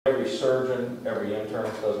surgeon, every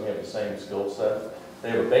internist doesn't have the same skill set. They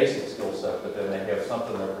have a basic skill set, but then they have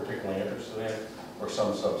something they're particularly interested in or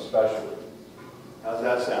some subspecialty. How's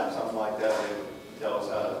that sound? Something like that, they tell us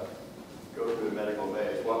how to go through the medical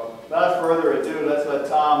base. Well, without further ado, let's let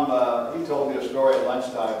Tom, he told me a story at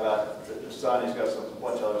lunchtime about his son. He's got a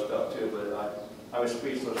bunch of other stuff too, but I was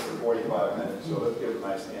speechless for 45 minutes, so let's give it a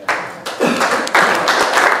nice hand.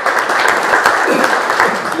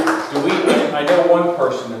 I know one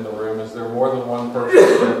person in the room. Is there more than one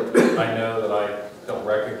person that I know that I don't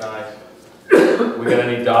recognize? We got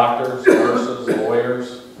any doctors, nurses,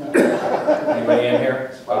 lawyers? Anybody in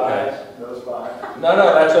here? Okay. No spies. No,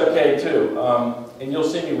 that's okay too. And you'll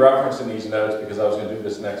see me referencing these notes because I was going to do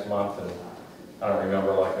this next month and I don't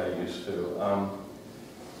remember like I used to.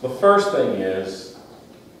 The first thing is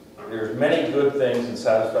there's many good things and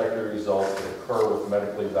satisfactory results that occur with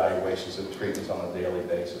medical evaluations and treatments on a daily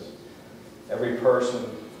basis. Every person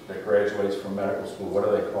that graduates from medical school, what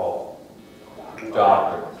do they call?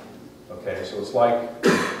 Doctor. Okay, so it's like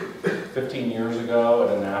 15 years ago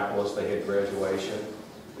at Annapolis they had graduation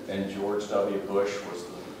and George W. Bush was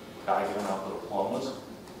the guy giving out the diplomas.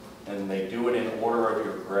 And they do it in order of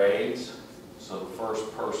your grades. So the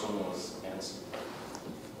first person was ensign.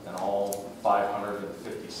 And all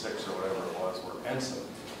 556 or whatever it was were ensign.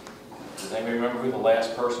 Does anybody remember who the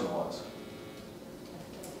last person was?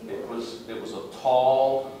 It was a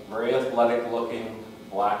tall, very athletic-looking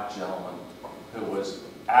black gentleman who was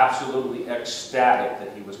absolutely ecstatic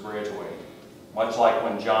that he was graduating. Much like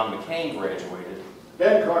when John McCain graduated.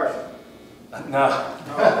 Ben Carson. No.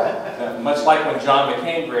 Much like when John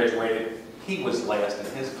McCain graduated, he was last in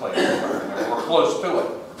his class, or close to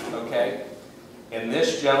it. Okay? And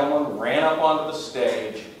this gentleman ran up onto the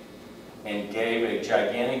stage and gave a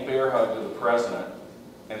gigantic bear hug to the president.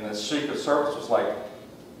 And the Secret Service was like,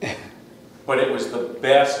 but it was the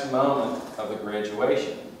best moment of the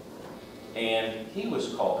graduation. And he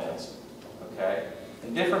was called ensign, okay?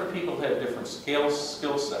 And different people have different skill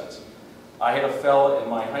sets. I had a fellow in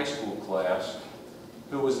my high school class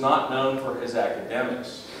who was not known for his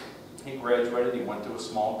academics. He graduated, he went to a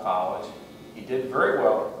small college. He did very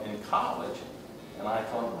well in college. And I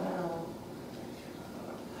thought, well,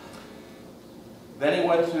 then he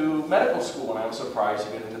went to medical school, and I was surprised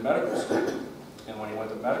to get into medical school. And when he went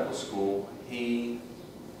to medical school, he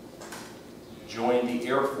joined the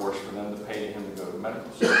Air Force for them to pay him to go to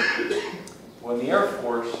medical school. Well, in the Air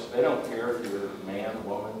Force, they don't care if you're a man,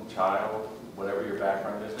 woman, child, whatever your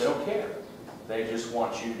background is, they don't care. They just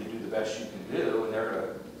want you to do the best you can do, and they're going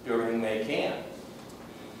to do everything they can.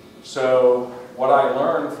 So what I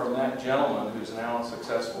learned from that gentleman, who's now a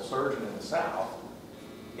successful surgeon in the South,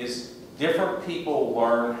 is different people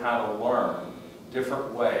learn how to learn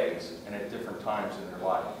different ways and at different times in their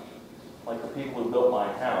life. Like the people who built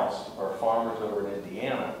my house are farmers over in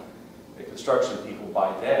Indiana. The construction people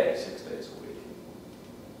by day, 6 days a week.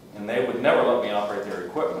 And they would never let me operate their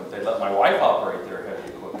equipment. They'd let my wife operate their heavy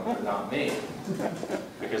equipment, but not me.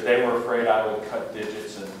 Because they were afraid I would cut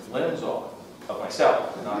digits and limbs off of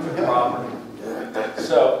myself, not their property.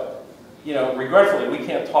 So, you know, regretfully, we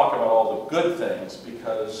can't talk about all the good things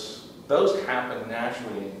because those happen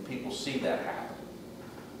naturally and people see that happen.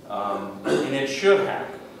 And it should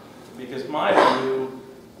happen. Because my view,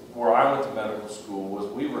 where I went to medical school, was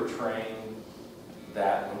we were trained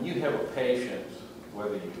that when you have a patient,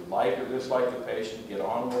 whether you like or dislike the patient, get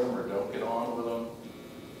on with them or don't get on with them,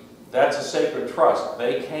 that's a sacred trust.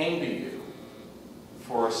 They came to you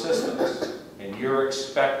for assistance, and you're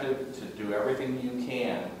expected to do everything you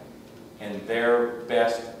can in their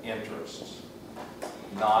best interests,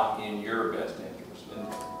 not in your best interest. And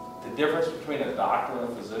the difference between a doctor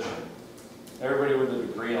and a physician, everybody with a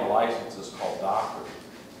degree and a license is called doctor.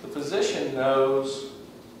 The physician knows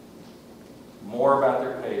more about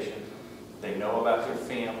their patient. They know about their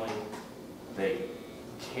family. They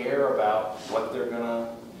care about what they're going to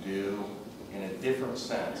do in a different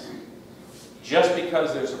sense. Just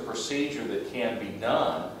because there's a procedure that can be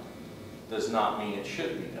done does not mean it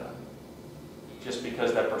should be done. Just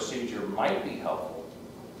because that procedure might be helpful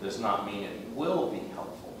does not mean it will be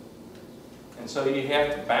helpful. And so you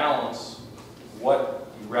have to balance what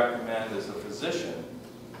you recommend as a physician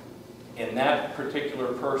in that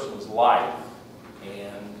particular person's life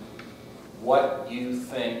and what you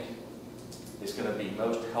think is going to be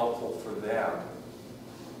most helpful for them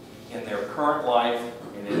in their current life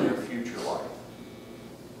and in their future life.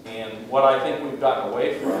 And what I think we've gotten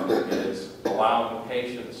away from is allowing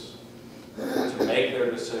patients to make their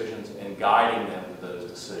decisions and guiding them to those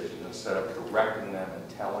decisions instead of directing them and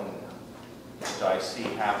telling them, which I see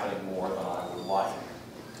happening more than I would like.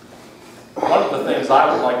 One of the things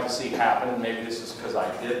I would like to see happen, and maybe this is because I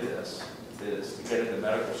did this, is to get into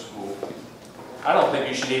medical school. I don't think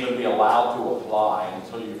you should even be allowed to apply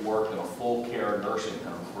until you've worked in a full care nursing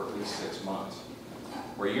home for at least 6 months,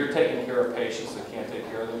 where you're taking care of patients that can't take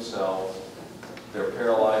care of themselves. They're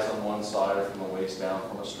paralyzed on one side or from the waist down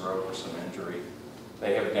from a stroke or some injury.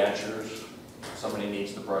 They have dentures. Somebody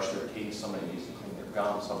needs to brush their teeth. Somebody needs to clean their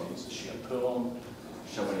gums. Somebody needs to shampoo them.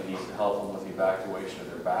 Somebody needs to help them with the evacuation of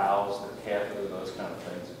their bowels, their catheter, those kind of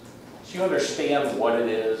things. So you understand what it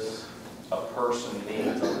is a person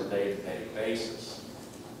needs on a day-to-day basis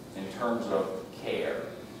in terms of care.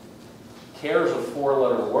 Care is a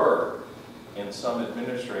 4-letter word in some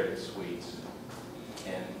administrative suites,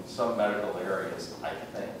 in some medical areas, I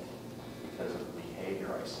think, because of the behavior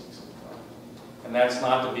I see sometimes. And that's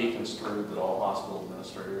not to be construed that all hospital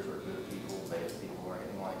administrators are good people, bad people, or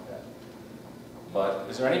anything like that. But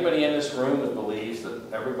is there anybody in this room that believes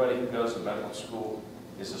that everybody who goes to medical school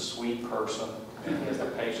is a sweet person and has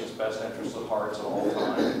their patient's best interests at heart at all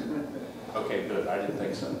times? Okay, good. I didn't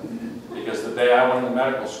think so. Because the day I went into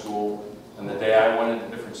medical school and the day I went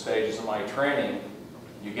into different stages of my training,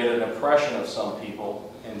 you get an impression of some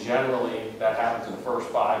people, and generally that happens in the first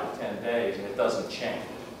 5 to 10 days, and it doesn't change.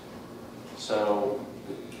 So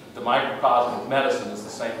the microcosm of medicine is the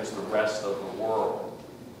same as the rest of the world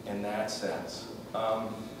in that sense.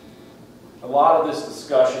 A lot of this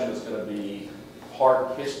discussion is going to be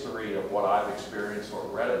part history of what I've experienced or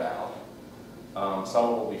read about. Some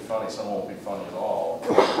of it will be funny, some won't be funny at all.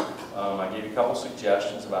 I gave you a couple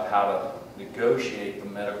suggestions about how to negotiate the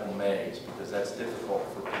medical maze, because that's difficult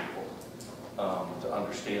for people to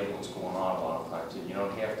understand what's going on a lot of times. And you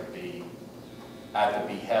don't have to be at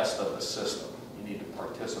the behest of the system. You need to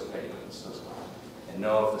participate in the system and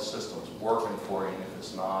know if the system's working for you, and if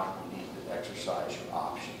it's not, you need to exercise your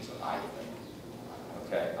options, I think.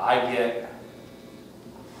 Okay,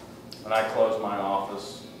 when I closed my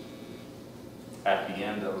office at the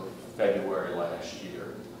end of February last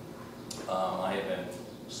year, I had been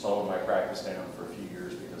slowing my practice down for a few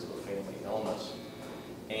years because of a family illness.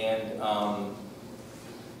 And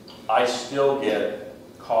I still get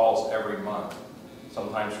calls every month,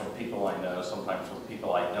 sometimes from people I know, sometimes from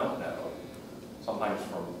people I don't know, sometimes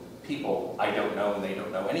from people I don't know and they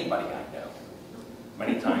don't know anybody I know.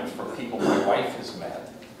 Many times from people my wife has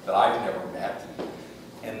met that I've never met,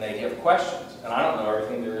 and they have questions. And I don't know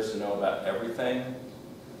everything there is to know about everything,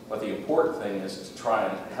 but the important thing is to try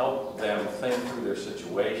and help them think through their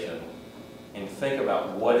situation and think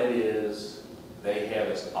about what it is they have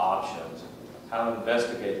as options, how to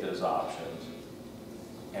investigate those options,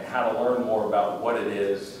 and how to learn more about what it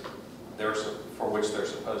is for which they're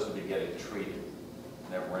supposed to be getting treated.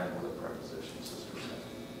 Never end with a preposition, sister said.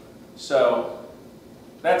 So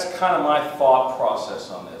that's kind of my thought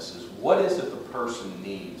process on this, is what is it the person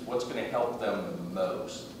needs? What's going to help them the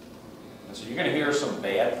most? And so you're going to hear some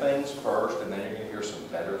bad things first, and then you're going to hear some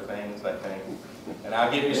better things, I think. And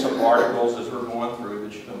I'll give you some articles as we're going through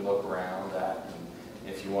that you can look around at. And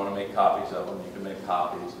if you want to make copies of them, you can make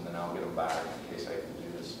copies, and then I'll get them back in case I can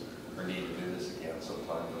do this or need to do this again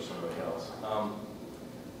sometime for somebody else.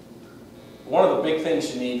 One of the big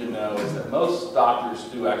things you need to know is that most doctors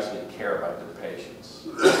do actually care about their patients.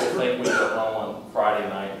 People think we go home on Friday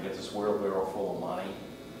night and get this wheelbarrow full of money,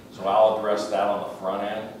 so I'll address that on the front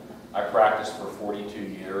end. I practiced for 42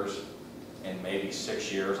 years, and maybe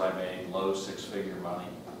 6 years I made low 6-figure money.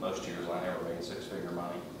 Most years I never made 6-figure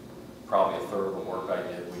money. Probably a third of the work I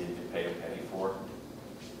did we didn't get paid a penny for.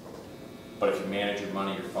 But if you manage your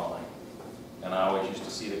money, you're fine. And I always used to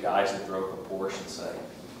see the guys that drove the Porsche and say,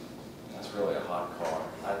 "That's really a hot car.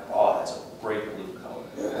 Oh, that's a great blue color.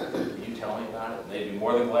 Can you tell me about it?" And they'd be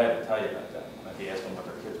more than glad to tell you about that. If you ask them what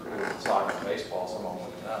their kids were doing in soccer and baseball, some of them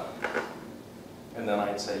wouldn't know. And then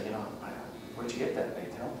I'd say, "Where'd you get that?" And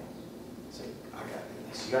they'd tell me. I'd say, "I got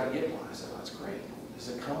this. You got to get one." I said, "Oh, that's great. Does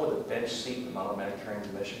it come with a bench seat and automatic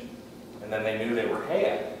transmission?" And then they knew they were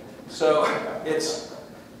had. So it's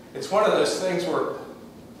one of those things where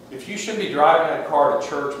if you shouldn't be driving that car to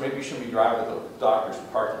church, maybe you shouldn't be driving to the doctor's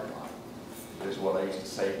parking lot, is what I used to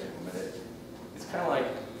say to him. And it's kind of like,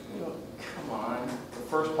 come on, the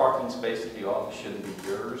first parking space at the office shouldn't be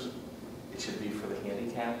yours. It should be for the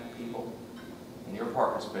handicapped people. And your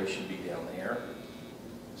parking space should be down there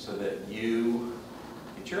so that you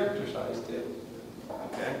get your exercise too.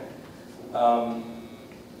 Okay?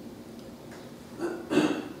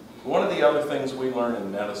 One of the other things we learn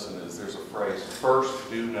in medicine is there's a phrase,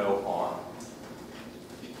 first do no harm.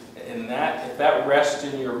 And if that rests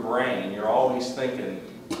in your brain, you're always thinking,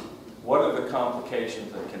 what are the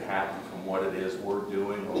complications that can happen from what it is we're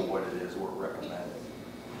doing or what it is we're recommending?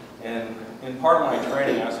 And in part of my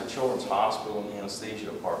training, I was at Children's Hospital in the anesthesia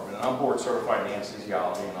department, and I'm board certified in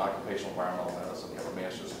anesthesiology and occupational environmental medicine. I have a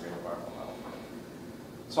master's degree in environmental health.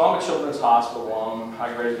 So I'm a Children's Hospital alum.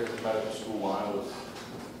 I graduated from medical school when I was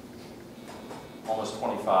almost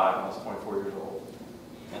 25. I was 24 years old.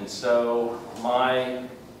 And so my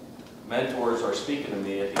mentors are speaking to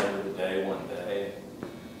me at the end of the day one day.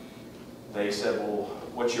 They said, well,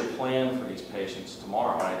 what's your plan for these patients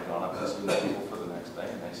tomorrow? I had gone up to see people for the next day,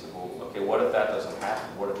 and they said, well, okay, what if that doesn't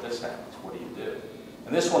happen? What if this happens? What do you do?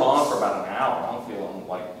 And this went on for about an hour. I'm feeling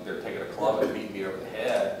like they're taking a club and beating me over the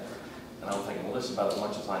head. And I'm thinking, well, this is about as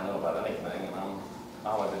much as I know about anything, and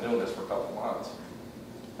I've been doing this for a couple months.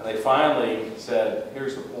 And they finally said,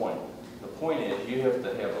 here's the point. The point is you have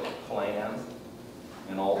to have a plan,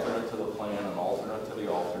 an alternate to the plan, an alternate to the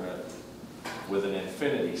alternate, with an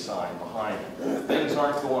infinity sign behind it. If things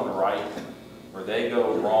aren't going right, or they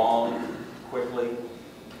go wrong quickly,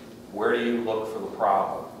 where do you look for the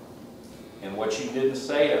problem? And what you didn't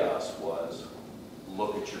say to us was,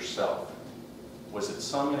 look at yourself. Was it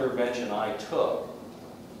some intervention I took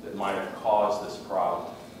that might have caused this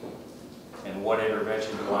problem? And what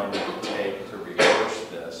intervention do I need to take to reverse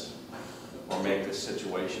this or make this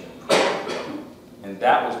situation improve? And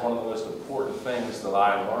that was one of the most important things that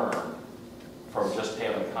I learned from just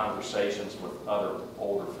having conversations with other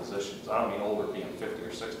older physicians. I don't mean older being 50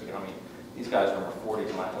 or 60. I mean, these guys were in their 40s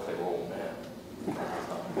and I thought they were old men.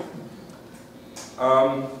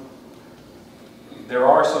 There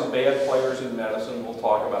are some bad players in medicine. We'll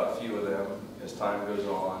talk about a few of them as time goes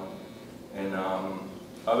on. And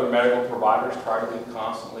other medical providers try to be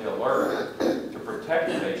constantly alert to protect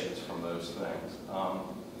patients from those things.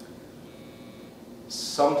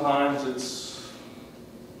 Sometimes it's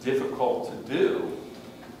difficult to do.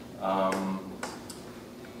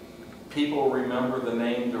 People remember the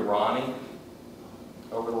name Durrani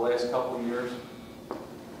over the last couple of years.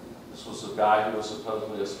 This was a guy who was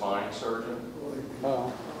supposedly a spine surgeon.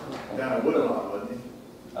 Down in Woodlawn, wasn't he?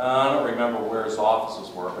 I don't remember where his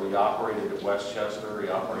offices were, but he operated at Westchester, he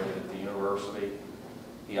operated at the university,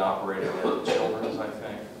 he operated at Children's, I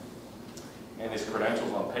think. And his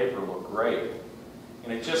credentials on paper look great.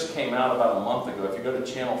 And it just came out about a month ago. If you go to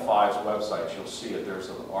Channel 5's website, you'll see it. There's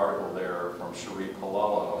an article there from Cherie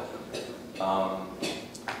Palello,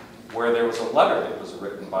 where there was a letter that was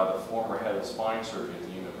written by the former head of spine surgery at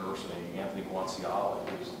the university, Anthony Guanciale,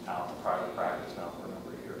 who's out in private practice now for a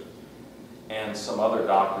number of years. And some other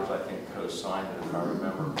doctors, I think, co-signed it, if I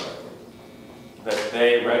remember correctly, that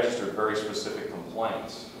they registered very specific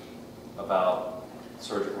complaints about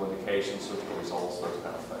surgical indications, surgical results, those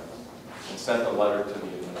kind of things, and sent a letter to the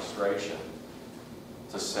administration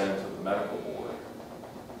to send to the medical board,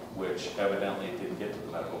 which evidently didn't get to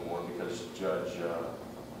the medical board because Judge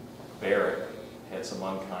Barrett had some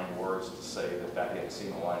unkind words to say that that hadn't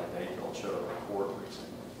seen the light of day till it showed up in court recently.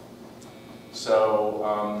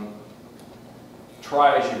 So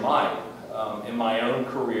try as you might. In my own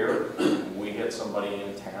career, we had somebody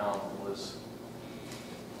in town who was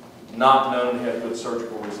not known to have good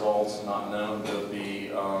surgical results, not known to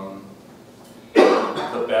be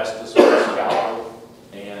the best as a scalpel,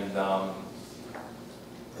 and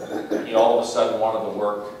he all of a sudden wanted to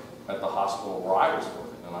work at the hospital where I was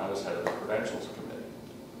working, and I was head of the credentials committee.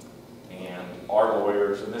 And our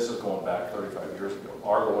lawyers, and this is going back 35 years ago,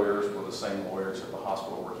 our lawyers were the same lawyers at the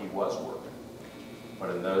hospital where he was working.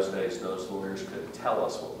 But in those days, those lawyers couldn't tell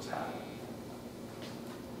us what was happening.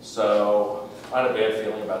 So I had a bad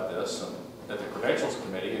feeling about this, and at the credentials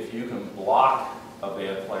committee, if you can block a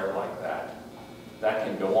bad player like that, that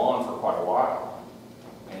can go on for quite a while.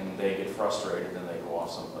 And they get frustrated and they go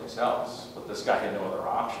off someplace else. But this guy had no other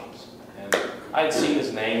options. And I had seen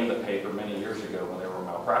his name in the paper many years ago when there were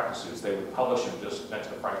malpractice suits. They would publish him just next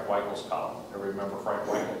to Frank Weichel's column. Everybody remember Frank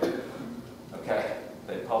Weichel? Okay,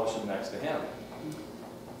 they'd publish him next to him.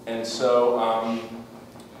 And so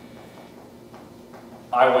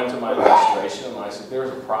I went to my administration and I said,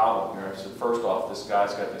 there's a problem here. I said, first off, this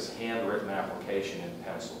guy's got this handwritten application in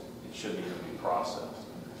pencil. It shouldn't even be processed.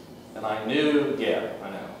 And I knew, yeah, I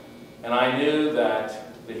know. And I knew that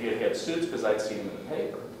he had had suits because I'd seen him in the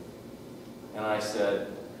paper. And I said,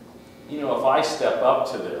 you know, if I step up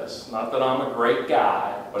to this, not that I'm a great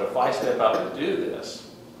guy, but if I step up and do this,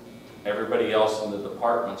 everybody else in the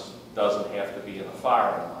departments doesn't have to be in a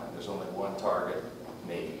firing line. There's only one target,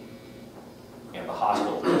 me. And the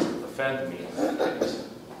hospital doesn't defend me in that case.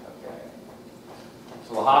 Okay.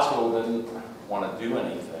 So the hospital didn't want to do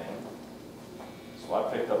anything. So I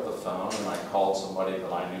picked up the phone and I called somebody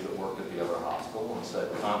that I knew that worked at the other hospital and said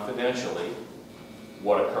confidentially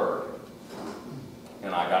what occurred.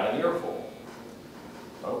 And I got an earful.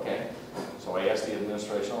 Okay. So I asked the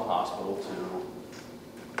administration of the hospital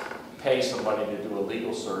to pay somebody to do a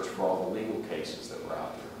legal search for all the legal cases that were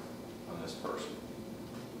out there on this person.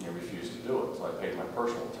 And he refused to do it, so I paid my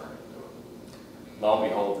personal attorney to do it. Lo and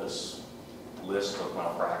behold, this list of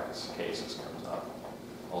malpractice cases comes up,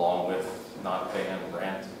 along with not paying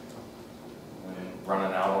rent, and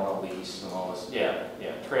running out on a lease and all this. Yeah,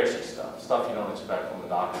 trashy stuff. Stuff you don't expect from the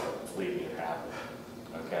doctor, but believe me, it happened.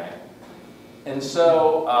 Okay? And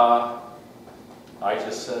so I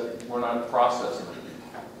just said, we're not processing it.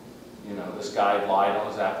 You know, this guy lied on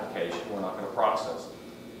his application, we're not going to process it.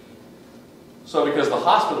 So because the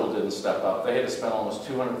hospital didn't step up, they had to spend almost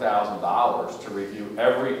 $200,000 to review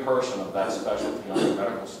every person of that specialty on the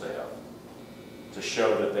medical staff to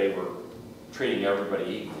show that they were treating everybody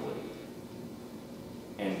equally.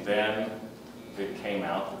 And then it came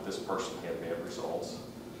out that this person had bad results.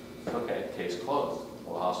 Okay, case closed.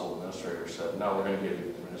 Well, the hospital administrator said, no, we're going to give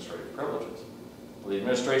you administrative privileges. Well, the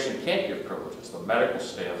administration can't give privileges. The medical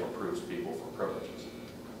staff approves people for privileges.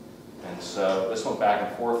 And so this went back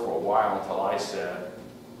and forth for a while until I said,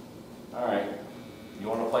 all right, you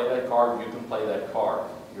want to play that card? You can play that card.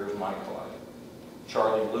 Here's my card.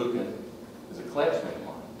 Charlie Lucan is a classmate of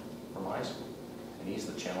mine from high school, and he's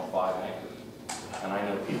the Channel 5 anchor. And I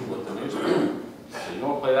know people at the newspaper. So you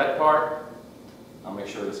want to play that card? I'll make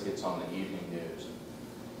sure this gets on the evening news.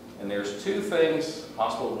 And there's two things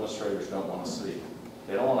hospital administrators don't want to see.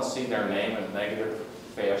 They don't want to see their name in a negative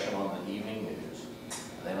fashion on the evening news.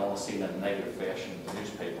 And they don't want to see them in a negative fashion in the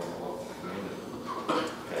newspaper in the local community.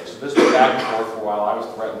 Okay, so this went back and forth for a while. I was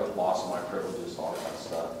threatened with loss of my privileges, all that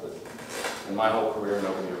stuff. But in my whole career,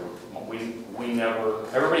 nobody ever, we never,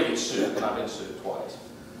 everybody gets sued, and I've been sued twice.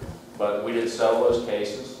 But we didn't settle those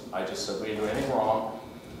cases. I just said we didn't do anything wrong,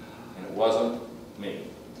 and it wasn't me.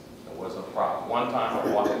 It wasn't a problem. One time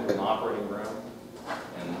I walked into an operating room,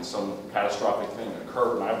 and some catastrophic thing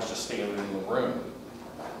occurred, and I was just standing in the room.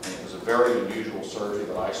 And it was a very unusual surgery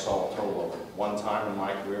that I saw a total of one time in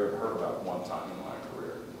my career, and heard about one time in my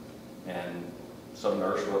career. And some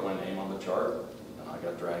nurse wrote my name on the chart, and I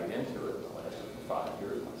got dragged into it. I lasted for 5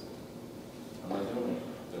 years. And I said, I'm not doing it.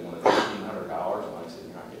 They wanted $1,500, and I said,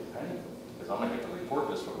 you're not getting paid, because I'm going to have to report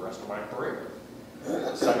this for the rest of my career.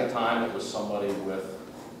 The second time, it was somebody with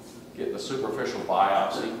getting a superficial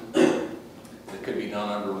biopsy that could be done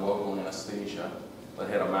under local anesthesia, but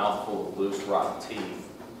had a mouthful of loose, rotten teeth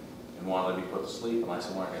and wanted to be put to sleep. And I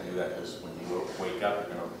said, we're not going to do that, because when you wake up,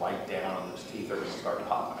 you're going to bite down and those teeth are going to start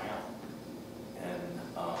popping out. And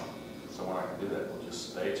so we're not going to do that. We'll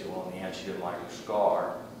just sedate you. Well, in the end, she didn't like her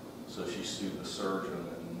scar, so she sued the surgeon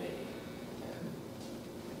and me.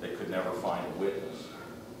 And they could never find a witness.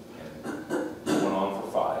 And it went on for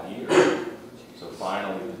 5 years. So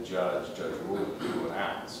finally, the Judge Wood, went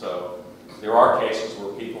out. So there are cases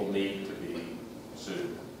where people need to be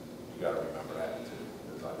sued. You got to remember that too,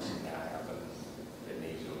 because I've seen that happen. It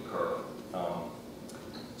needs to occur.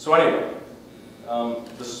 So anyway,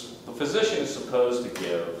 the physician is supposed to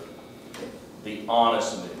give the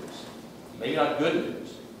honest news. Maybe not good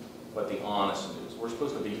news, but the honest news. We're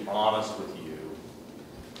supposed to be honest with you.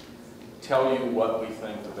 Tell you what we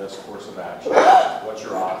think the best course of action is, what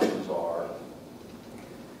your options are,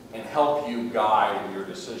 and help you guide your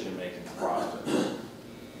decision-making process.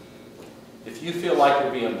 If you feel like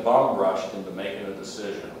you're being bum rushed into making a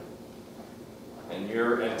decision and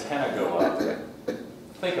your antenna go up,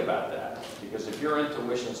 think about that. Because if your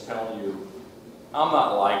intuition's telling you, I'm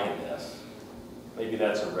not liking this, maybe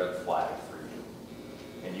that's a red flag for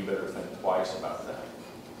you. And you better think twice about that.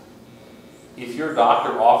 If your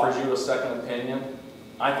doctor offers you a second opinion,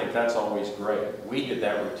 I think that's always great. We did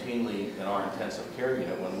that routinely in our intensive care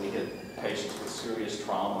unit when we had patients with serious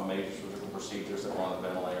trauma, major surgical procedures that were on the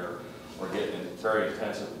ventilator, or getting very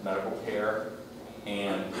intensive medical care,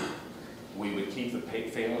 and we would keep the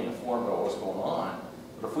family informed about what's going on.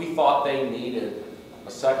 But if we thought they needed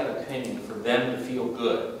a second opinion for them to feel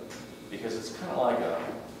good, because it's kind of like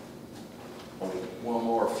well,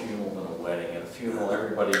 more a funeral than a wedding. At a funeral,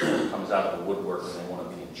 everybody comes out of the woodwork and they want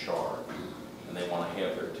to be in charge. And they want to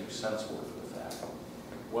have their 2 cents worth with that.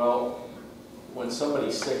 Well, when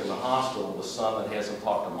somebody's sick in the hospital, the son that hasn't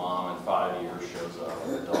talked to mom in 5 years shows up.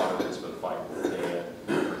 The daughter that's been fighting with dad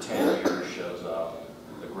for 10 years shows up.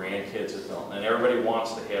 The grandkids that don't. And everybody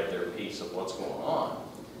wants to have their piece of what's going on.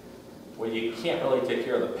 Well, you can't really take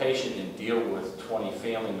care of the patient and deal with 20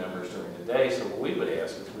 family members during the day, so what we would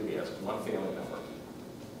ask is we'd ask one family member.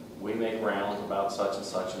 We make rounds about such and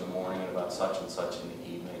such in the morning and about such and such in the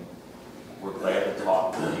evening. We're glad to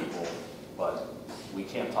talk to people, but we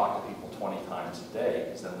can't talk to people 20 times a day,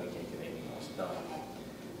 because then we can't get anything else done.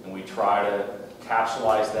 And we try to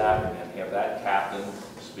capsulize that and then have that captain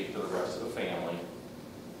speak to the rest of the family,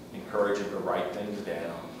 encourage them to write things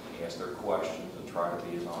down, ask their questions, and try to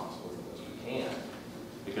be as honest with them as we can.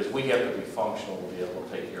 Because we have to be functional to be able to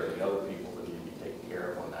take care of the other people that need to be taken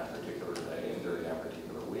care of on that particular day and during that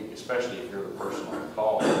particular week, especially if you're the person on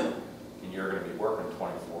call and you're going to be working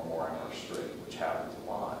 24 more hours straight, which happens a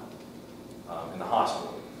lot, in the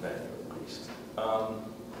hospital venue at least.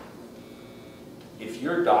 If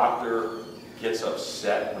your doctor gets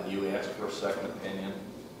upset when you ask for a second opinion,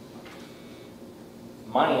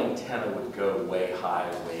 my antenna would go way high,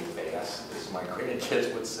 way fast, as my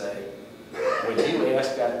grandkids would say. When you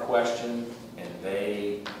ask that question and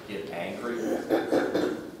they get angry,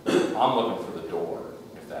 I'm looking for the door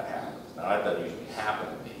if that happens. Now, that doesn't usually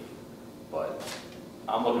happen to me, but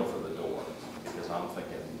I'm looking for the door because I'm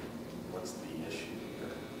thinking, what's the issue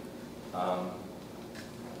here?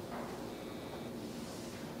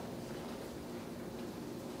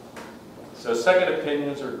 So second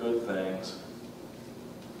opinions are good things.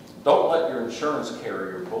 Don't let your insurance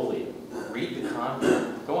carrier bully you. Read the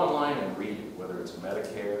content. Go online and read it, whether it's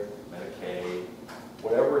Medicare, Medicaid,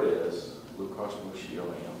 whatever it is, Blue Cross Blue Shield,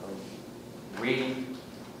 Anthem. Read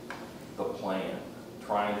the plan.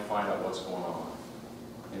 Try and find out what's going on.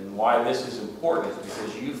 And why this is important is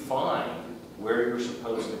because you find where you're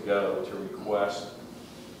supposed to go to request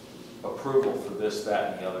approval for this,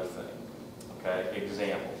 that, and the other thing. Okay,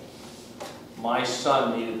 example. My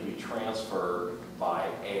son needed to be transferred by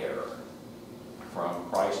air from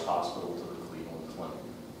Christ Hospital to the Cleveland Clinic.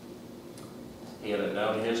 He had a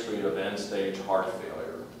known history of end-stage heart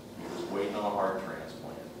failure. He was waiting on a heart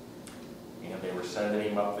transplant. And they were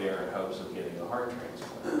sending him up there in hopes of getting a heart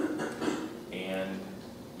transplant. And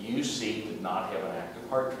UC did not have an active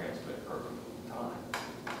heart transplant program at the time.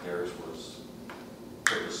 Theirs was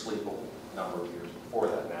put to sleep a number of years before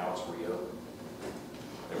that. Now it's reopened.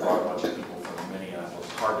 They brought a bunch of people from the Minneapolis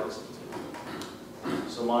Heart Institute.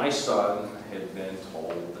 So my son had been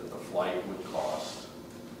told that the flight would cost,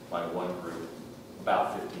 by one group,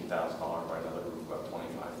 about $15,000, by another group about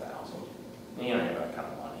 $25,000. You know, that kind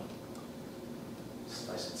of money.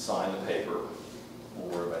 I said, sign the paper. We'll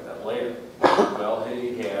worry about that later. Well,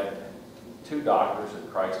 he had two doctors at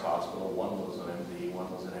Christ Hospital. One was an MD, one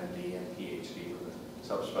was an MD and PhD with a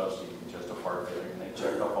subspecialty in congestive heart failure, and they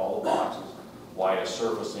checked off all the boxes. Why a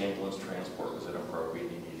surface ambulance transport was inappropriate,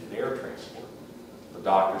 he needed air transport. The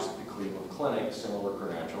doctors at the Cleveland Clinic, similar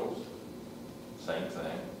credentials, same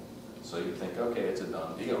thing. So you think, okay, it's a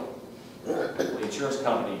done deal. The insurance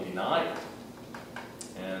company denied it.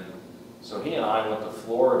 And so he and I went to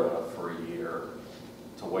Florida for a year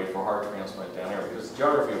to wait for a heart transplant down there, because the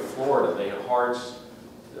geography of Florida, they had hearts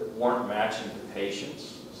that weren't matching to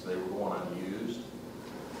patients, so they were going unused.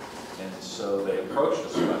 And so they approached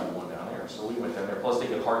us about one down there. So we went down there. Plus they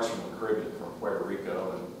get hearts from the Caribbean, from Puerto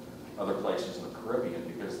Rico and other places in the Caribbean,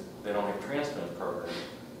 because they don't have transplant programs,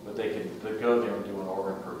 but they go there and do an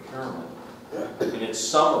organ procurement. And it's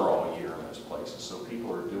summer all year in those places, so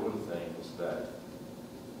people are doing things that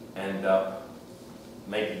end up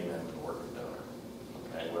making them an organ donor.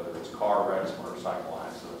 Okay, whether it's car wrecks, motorcycle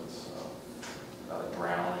accidents,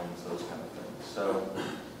 drownings, those kind of things. So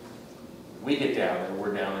we get down there,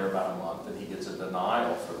 we're down there about a month, and he gets a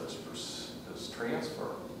denial for this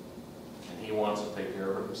transfer. And he wants to take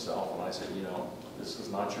care of it himself. And I said, you know, this is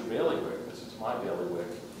not your bailiwick, this is my bailiwick.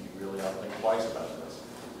 You really ought to think twice about this.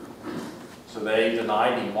 So they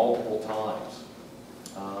denied him multiple times.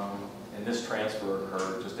 And this transfer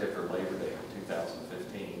occurred just after Labor Day of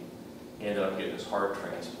 2015. He ended up getting his heart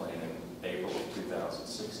transplant in April of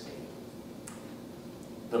 2016.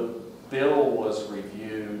 The bill was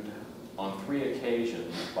reviewed on 3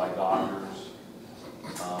 occasions by doctors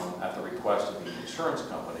at the request of the insurance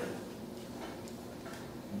company.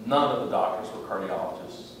 None of the doctors were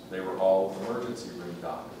cardiologists. They were all emergency room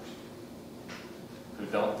doctors who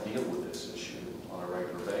don't deal with this issue on a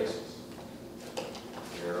regular basis.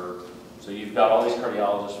 So you've got all these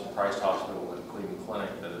cardiologists from Christ Hospital and Cleveland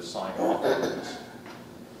Clinic that have signed off on this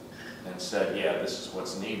and said, yeah, this is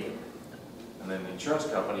what's needed. And then the insurance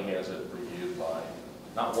company has it reviewed by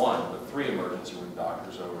not one, but 3 emergency room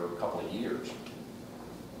doctors over a couple of years,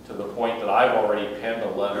 to the point that I've already penned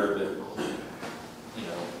a letter that, you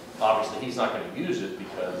know, obviously he's not going to use it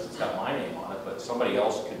because it's got my name on it, but somebody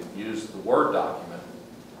else could use the Word document,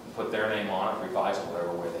 put their name on it, revise it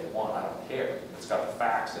whatever way they want. I don't care. It's got to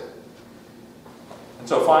fax it. And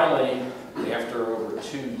so finally, after over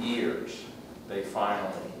 2 years, they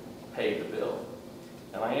finally paid the bill.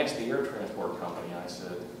 And I asked the air transport company, I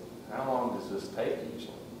said, how long does this take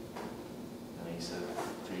usually? And he said,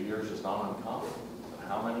 2 years is not uncommon. But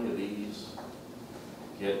how many of these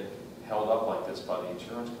get held up like this by the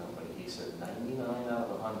insurance company? He said 99 out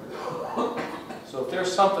of 100. So if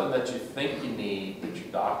there's something that you think you need, that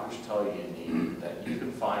your doctors tell you you need, that you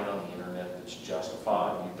can find on the internet that's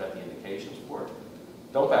justified, and you've got the indications for it,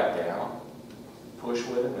 don't back down. Push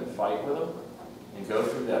with them and fight with them, and go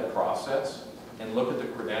through that process and look at the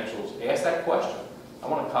credentials. Ask that question. I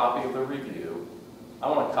want a copy of the review. I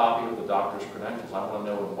want a copy of the doctor's credentials. I want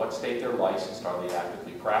to know in what state they're licensed, are they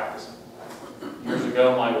actively practicing. Years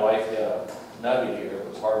ago, my wife had a nugget here that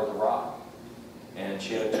was hard as a rock. And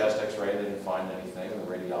she had a chest x-ray, they didn't find anything, and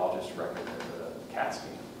the radiologist recommended a CAT scan.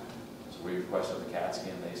 So we requested the CAT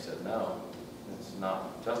scan, they said no, it's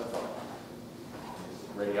not justified.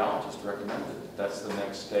 The radiologist recommended it. That's the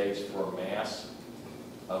next stage for a mass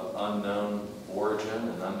of unknown origin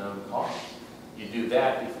and unknown cause. You do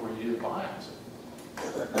that before you do the biopsy.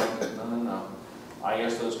 No. I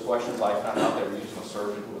asked those questions. I found out they were using a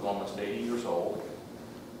surgeon who was almost 80 years old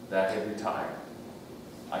that had retired.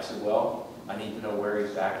 I said, well, I need to know where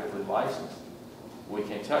he's actively licensed. We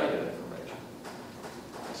can't tell you that information.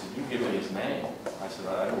 I said, you give me his name. I said,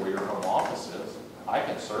 I know where your home office is. I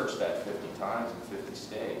can search that 50 times in 50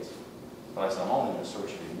 states. But I said, I'm only going to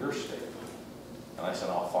search it in your state. And I said,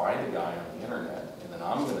 I'll find a guy on the internet, and then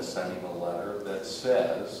I'm going to send him a letter that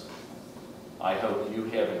says, I hope you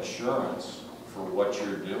have insurance for what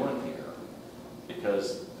you're doing here,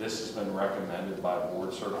 because this has been recommended by a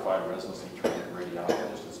board-certified residency trained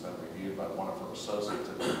radiologist. It's been reviewed by one of her associates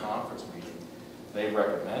at the conference meeting. They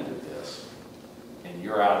recommended this, and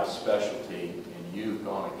you're out of specialty, and you've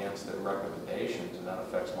gone against their recommendations, and that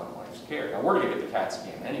affects my wife's care. Now, we're going to get the CAT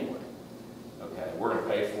scan anyway. Okay, we're going to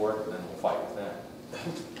pay for it, and then we'll fight with them.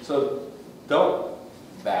 So don't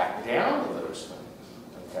back down to those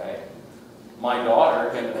things, okay? My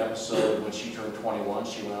daughter had an episode when she turned 21.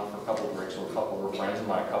 She went out for a couple of drinks with a couple of her friends, and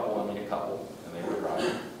by a couple, I mean a couple, and they were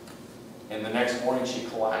driving. And the next morning, she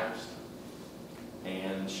collapsed.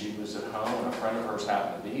 And she was at home, and a friend of hers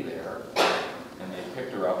happened to be there, and they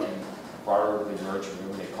picked her up and brought her to the emergency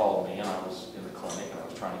room. They called me, and I was in the clinic, and I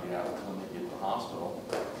was trying to get out of the clinic and get to the hospital.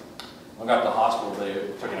 When I got to the hospital, they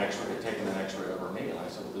took an x-ray, they'd taken an x-ray of her knee, and I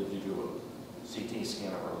said, well, did you do a CT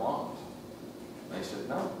scan of her lungs? And they said,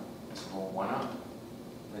 no. I said, well, why not?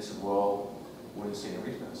 They said, well, we didn't see any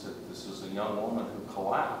reason. I said, this is a young woman who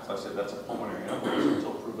collapsed. I said, that's a pulmonary embolism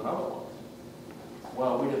until proven otherwise.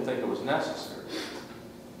 Well, we didn't think it was necessary.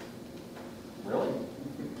 Really?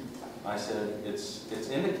 I said, it's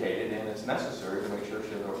indicated and it's necessary to make sure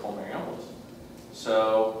she has a pulmonary embolism.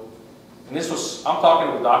 So, and this was, I'm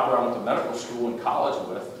talking to a doctor I went to medical school and college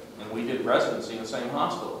with, and we did residency in the same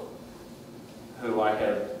hospital, who I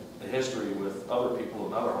had a history with other people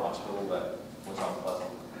in another hospital that was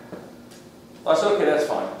unpleasant. I said, okay, that's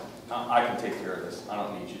fine. I can take care of this. I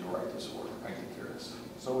don't need you to write this order. I can take care of this.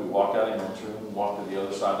 So we walked out of the emergency room, walked to the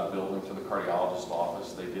other side of the building to the cardiologist's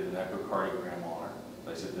office. They did an echocardiogram on her.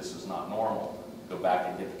 They said, this is not normal. Go back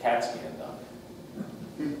and get the CAT scan done.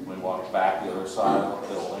 We walked back the other side of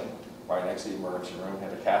the building, right next to the emergency room,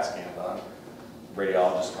 had the CAT scan done. The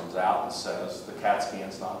radiologist comes out and says, the CAT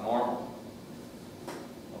scan's not normal.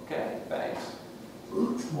 Okay, thanks.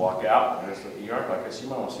 Walk out, and there's the ER, like I said, you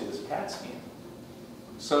might want to see this CAT scan.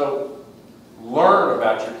 So, learn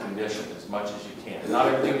about your condition as much as you can. Not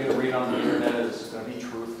everything you read on the internet is going to be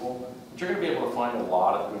truthful, but you're going to be able to find a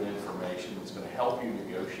lot of good information that's going to help you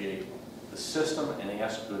negotiate the system and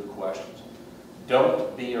ask good questions.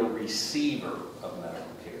 Don't be a receiver of medical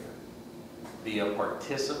care. Be a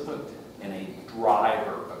participant and a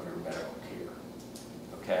driver of your medical care.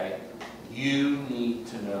 Okay? You need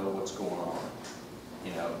to know what's going on.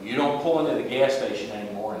 You know, you don't pull into the gas station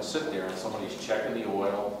anymore and sit there and somebody's checking the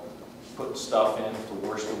oil, putting stuff in to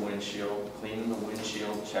wash the windshield, cleaning the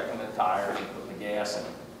windshield, checking the tires, and putting the gas in.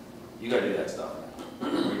 You got to do that stuff now.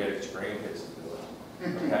 You got to get your grandkids to do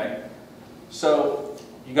it. Okay? So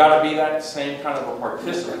you got to be that same kind of a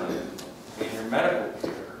participant in your medical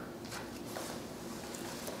care.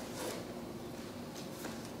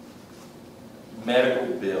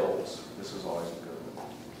 Medical bills. This is always a good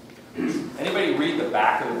one. Anybody read the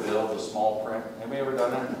back of the bill, the small print? Anybody ever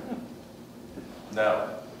done that? No.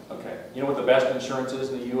 Okay. You know what the best insurance is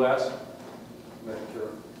in the U.S.?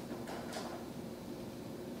 Medicare.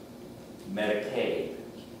 Medicaid.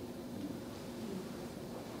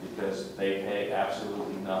 Because they pay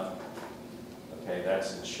absolutely nothing. Okay,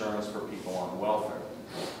 that's insurance for people on welfare.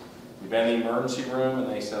 You've been in the emergency room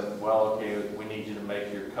and they said, well, okay, we need you to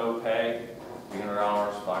make your copay, $300,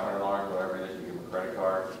 $500, whatever it is, you give them a credit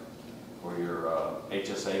card or your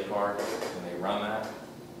HSA card, and they run that.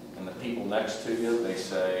 And the people next to you, they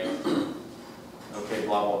say, Okay,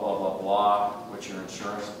 blah, blah, blah, blah, blah, what's your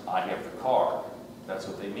insurance? I have the card. That's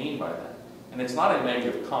what they mean by that. And it's not a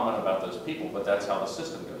negative comment about those people, but that's how the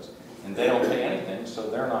system goes. And they don't pay anything, so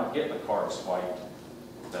they're not getting a card swiped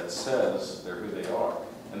that says they're who they are.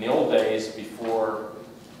 In the old days, before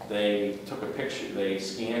they took a picture, they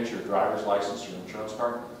scanned your driver's license, your insurance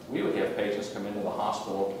card, we would have patients come into the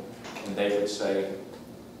hospital and they would say,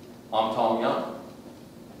 I'm Tom Young.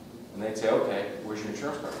 And they'd say, okay, where's your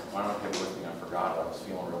insurance card? Why don't I have it with me? I forgot. I was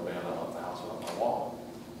feeling real bad. I left the house without my wallet.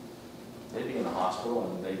 They'd be in the hospital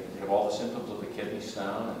and they'd have all the symptoms of the kidney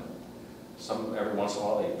stone, and every once in a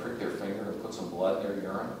while they'd prick their finger and put some blood in their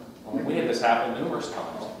urine. Well, we had this happen numerous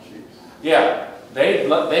times. Yeah, they'd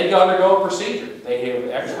undergo a procedure. They have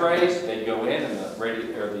x-rays, they'd go in and the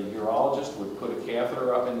urologist would put a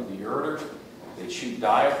catheter up into the ureter. They'd shoot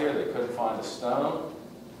dye up there, they couldn't find a stone.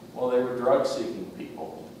 Well, they were drug-seeking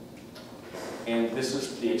people. And this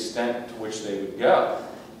is the extent to which they would go.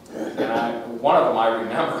 And one of them I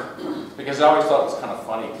remember, because I always thought it was kind of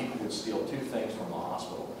funny, people would steal two things from the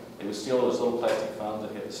hospital. They would steal those little plastic phones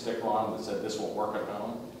that had the sticker on them that said, this won't work at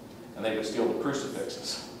home. And they would steal the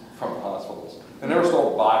crucifixes from the hospitals. They never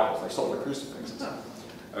stole the Bibles, they stole the crucifixes.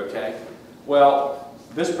 Okay? Well,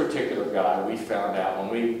 this particular guy, we found out when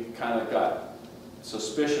we kind of got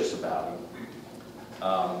suspicious about him,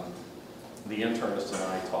 the internist and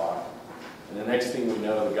I talked, and the next thing we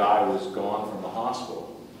know, the guy was gone from the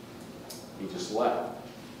hospital. He just left.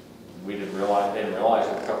 We didn't realize it in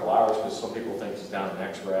a couple hours, because some people think he's down in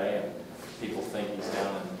X-ray, and people think he's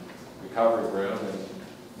down in recovery room,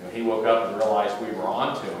 and he woke up and realized we were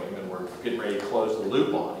on to him, and we're getting ready to close the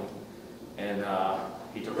loop on him, and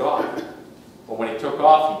he took off. But when he took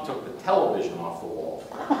off, he took the television off the wall.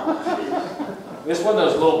 This wasn't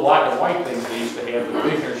those little black and white things they used to have, the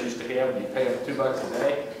bigers used to have, and you pay them $2 a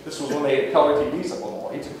day. This was when they had color TVs up on the wall.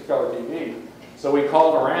 He took the color TV. So we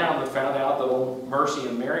called around and found out that old Mercy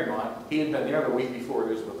in Marymount, he had been there the week before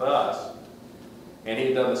he was with us, and he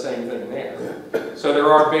had done the same thing there. So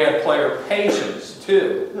there are bad player patients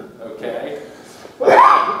too, okay?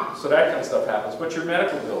 So that kind of stuff happens. But your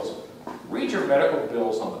medical bills, read your medical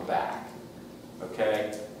bills on the back,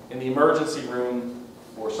 okay? In the emergency room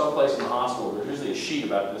or someplace in the hospital, there's usually a sheet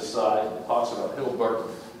about this size that talks about Hill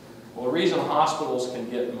Burton. Well, the reason hospitals can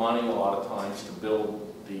get money a lot of times to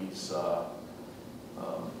build these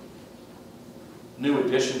new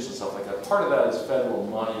additions and stuff like that, part of that is federal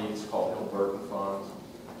money. It's called Hill Burton funds.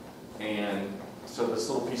 And so this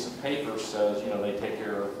little piece of paper says, they take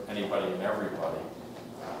care of anybody and everybody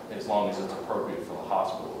as long as it's appropriate for the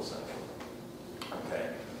hospital, essentially. Okay.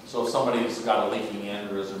 So if somebody's got a leaking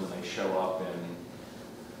aneurysm and they show up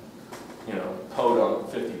in, Podunk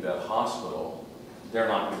 50-bed hospital, they're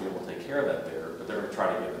not going to be able to take care of that there, but they're going to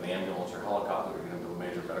try to get an ambulance or helicopter to get them to a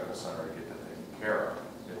major medical center to get that taken care of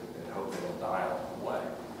and hope they don't die along the way.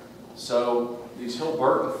 So these Hill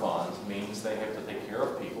Burton funds means they have to take care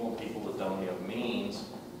of people, and people that don't have means,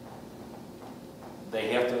 they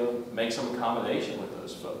have to make some accommodation with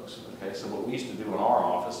those folks. Okay, so what we used to do in our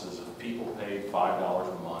office is if people paid $5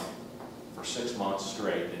 a month for 6 months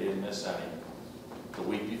straight, they didn't miss any, the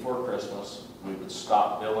week before Christmas, we would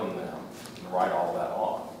stop billing them and write all that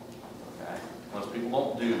off. Okay? Most people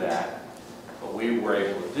don't do that, but we were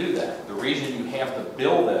able to do that. The reason you have to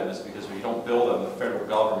bill them is because if you don't bill them, the federal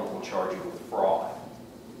government will charge you with fraud.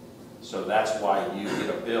 So that's why you get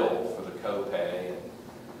a bill for the copay and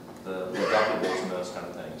the deductibles and those kind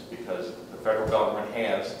of things, because the federal government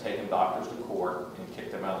has taken doctors to court and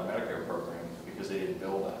kicked them out of the Medicare program because they didn't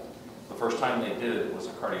bill that. The first time they did it was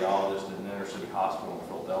a cardiologist in an inner city hospital in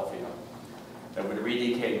Philadelphia that would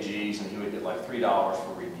read EKGs, and he would get like $3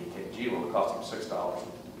 for reading EKG. Well, it cost him $6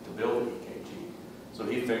 to bill the EKG. So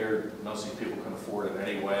he figured most of these people couldn't afford it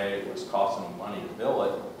anyway. It was costing him money to bill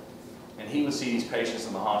it. And he would see these patients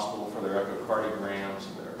in the hospital for their echocardiograms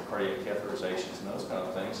and their cardiac catheterizations and those kind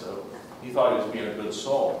of things. So he thought he was being a good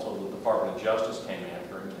soul until the Department of Justice came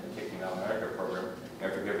after him and kicked him out of the Medicare program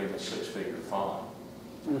after giving him a 6-figure fine.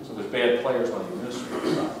 So there's bad players on the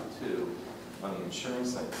administrative side too, on the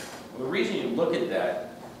insurance thing. Well, the reason you look at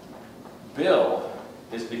that bill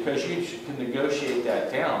is because you can negotiate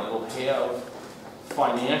that down. It'll have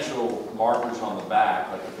financial markers on the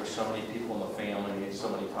back, like if there's so many people in the family, so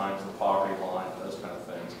many times the poverty line, those kind of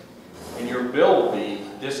things. And your bill will be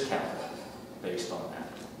discounted based on that.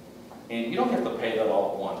 And you don't have to pay that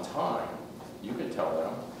all at one time. You can tell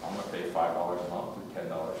them, I'm going to pay $5 a month or $10 a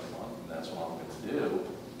month, and that's what I'm going to do.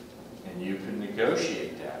 And you can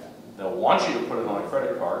negotiate that. They'll want you to put it on a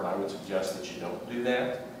credit card, and I would suggest that you don't do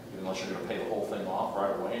that, unless you're going to pay the whole thing off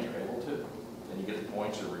right away and you're able to. Then you get the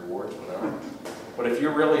points or rewards, whatever. But if you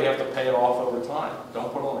really have to pay it off over time,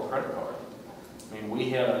 don't put it on a credit card. I mean, we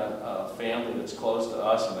had a family that's close to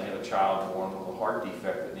us, and they had a child born with a heart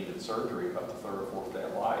defect that needed surgery about the third or fourth day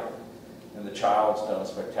of life. And the child's done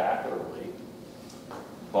spectacularly,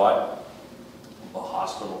 but the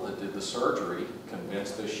hospital that did the surgery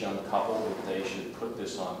convinced this young couple that they should put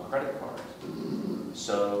this on credit cards.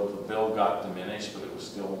 So the bill got diminished, but it was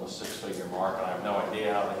still in the six-figure mark, and I have no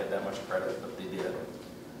idea how they had that much credit, but they did.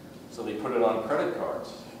 So they put it on credit cards.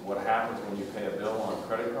 What happens when you pay a bill on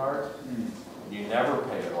credit cards? You never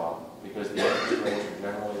pay it off, because the interest rates are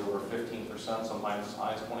generally over 15%, sometimes as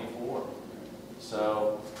high as 24%.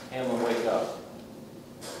 So, Hamlin, wake up.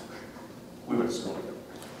 We went to school together.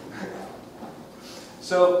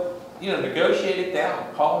 So, negotiate it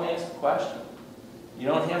down. Call and ask the question. You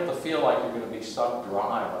don't have to feel like you're going to be sucked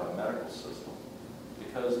dry by the medical system,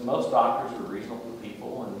 because most doctors are reasonable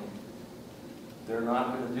people, and they're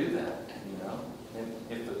not going to do that, And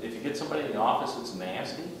if you get somebody in the office that's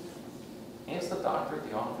nasty, ask the doctor at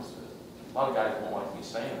the office. A lot of guys won't like me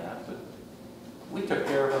saying that, but we took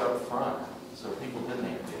care of it up front, so people didn't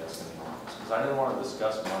have to ask in the office, because I didn't want to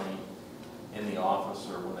discuss money in the office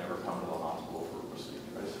or when they were coming to the hospital for a procedure.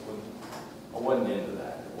 I wasn't into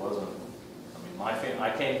that. It wasn't. I mean,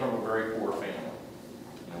 I came from a very poor family.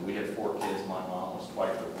 We had 4 kids. My mom was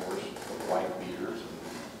twice divorced with wife beaters,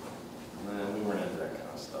 and we weren't into that kind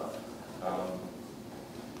of stuff.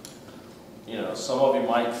 Some of you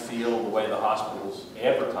might feel the way the hospitals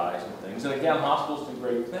advertise and things, and again, hospitals do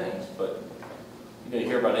great things, but you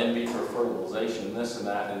hear about in vitro fertilization and this and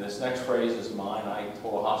that, and this next phrase is mine. I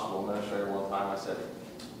told a hospital administrator one time, I said,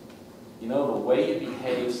 the way you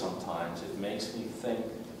behave sometimes, it makes me think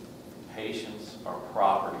patients are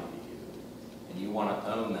property to you, and you want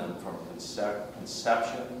to own them from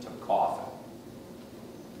conception to coffin.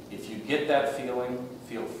 If you get that feeling,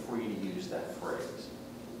 feel free to use that phrase,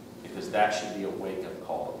 because that should be a wake-up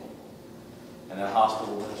call to people. And that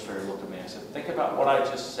hospital administrator looked at me and said, think about what I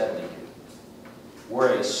just said to you.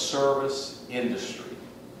 We're a service industry.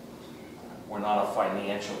 We're not a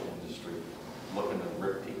financial industry looking to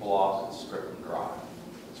rip people off and strip them dry.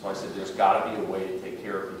 So I said, there's got to be a way to take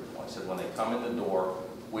care of people. I said, when they come in the door,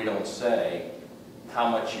 we don't say, how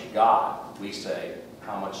much you got. We say,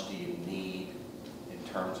 how much do you need in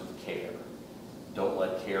terms of care? Don't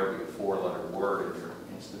let care be a 4-letter word in your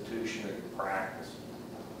institution or your practice.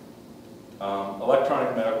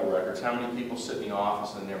 Electronic medical records. How many people sit in the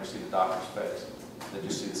office and never see the doctor's face? They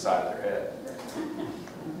just see the side of their head.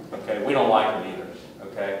 Okay, we don't like them either.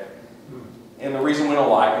 Okay? And the reason we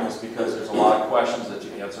don't like them is because there's a lot of questions that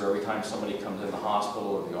you answer every time somebody comes in the hospital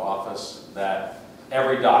or the office that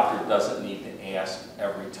every doctor doesn't need to ask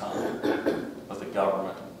every time. But the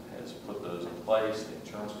government has put those in place, the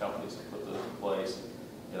insurance companies have put those in place.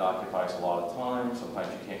 It occupies a lot of time. Sometimes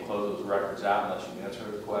you can't close those records out unless you answer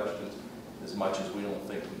those questions as much as we don't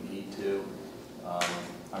think we need to.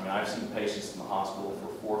 I've seen patients in the hospital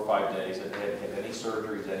for 4 or 5 days that hadn't had any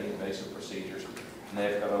surgeries, any invasive procedures, and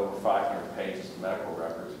they've got over 500 pages of medical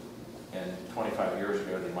records. And 25 years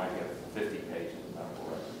ago, they might have 50 pages of medical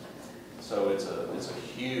records. So it's a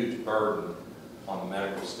huge burden on the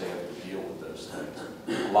medical staff to deal with those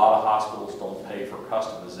things. A lot of hospitals don't pay for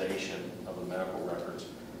customization of the medical records.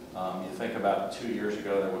 You think about 2 years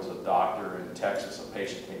ago, there was a doctor in Texas, a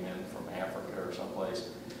patient came in from Africa or someplace,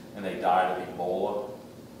 and they died of Ebola.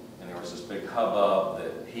 And there was this big hubbub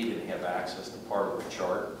that he didn't have access to part of the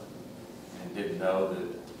chart and didn't know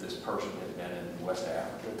that this person had been in West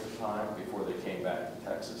Africa at the time before they came back to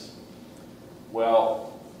Texas.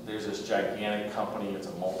 Well, there's this gigantic company, it's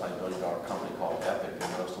a multi-billion-dollar company called Epic,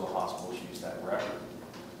 and most of the hospitals use that record.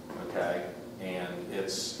 Okay? And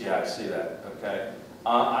it's, yeah, I see that. Okay?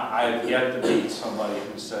 I've yet to meet somebody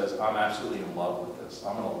who says, I'm absolutely in love with this.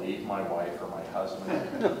 I'm going to leave my wife or my husband,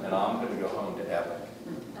 and I'm going to go home to Epic.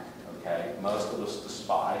 Okay? Most of us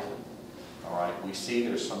despise it. All right? We see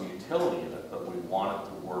there's some utility in it, but we want it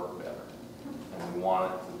to work better. And we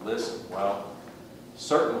want it to listen. Well,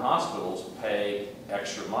 certain hospitals pay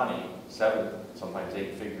extra money, 7, sometimes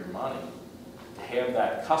 8-figure money, to have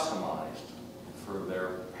that customized for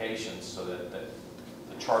their patients so that the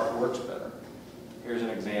chart works better. Here's an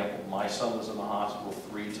example. My son was in the hospital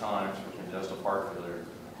 3 times for congestive heart failure,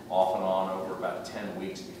 off and on over about 10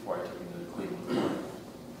 weeks before I took him to the Cleveland Clinic.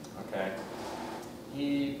 Okay?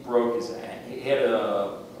 He broke his ankle. He had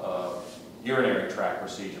a urinary tract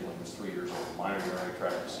procedure when he was 3 years old, minor urinary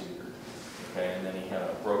tract procedure. Okay, and then he had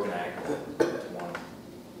a broken ankle at 20.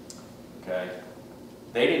 Okay,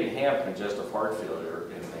 they didn't have congestive heart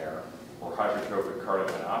failure in there or hypertrophic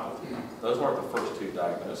cardiomyopathy. Those weren't the first 2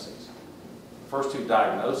 diagnoses. The first 2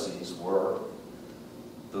 diagnoses were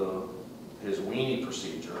his weenie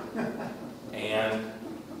procedure and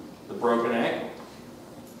the broken ankle.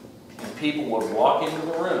 And people would walk into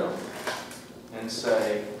the room and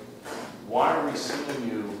say, why are we seeing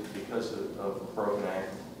you because of a broken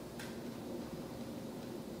ankle?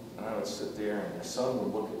 And I would sit there and my son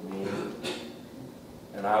would look at me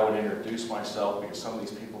and I would introduce myself because some of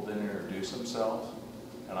these people didn't introduce themselves.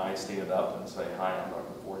 And I'd stand up and say, hi, I'm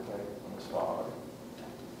Dr. Forte, I'm his father.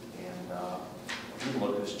 And you didn't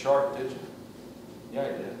look at his chart, did you? Yeah, I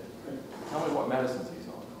did. Tell me what medicines he's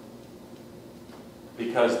on.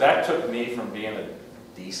 Because that took me from being a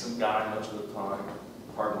decent guy most of the time,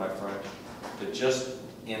 pardon my French, to just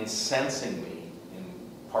incensing me, and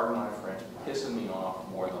pardon my French, pissing me off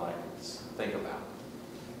more than I could think about.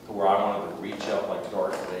 To where I wanted to reach up like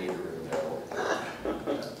Darth Vader and go.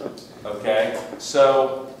 Okay?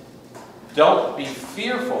 So, don't be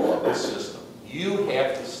fearful of the system. You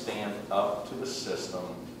have to stand up to the system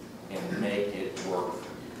and make it work for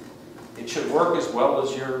you. It should work as well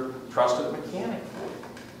as your trusted mechanic for you,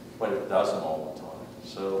 but it doesn't all the time.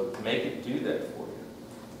 So make it do that for you.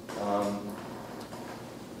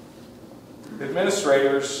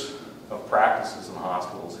 Administrators of practices and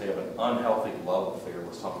hospitals have an unhealthy love affair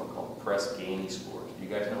with something called Press-Ganey scores. Do you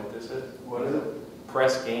guys know what this is? What is it?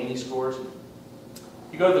 Press-Ganey scores.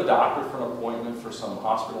 You go to the doctor for an appointment for some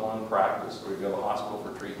hospital-owned practice, or you go to the hospital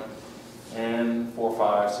for treatment, and 4,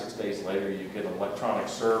 5, 6 days later you get an electronic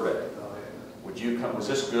survey. Would you come, was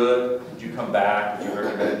this good? Would you come back? Would you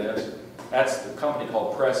recommend this? That's the company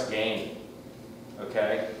called Press-Ganey.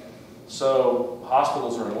 Okay? So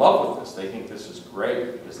hospitals are in love with this. They think this is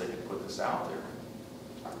great because they can put this out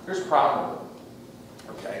there. Here's a problem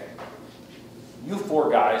with it. Okay? You 4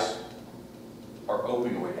 guys are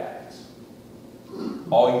opioid addicts.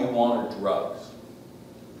 All you want are drugs.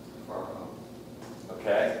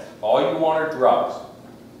 Okay? All you want are drugs.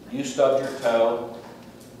 You stubbed your toe.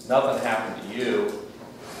 Nothing happened to you.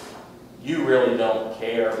 You really don't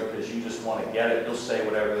care because you just want to get it. You'll say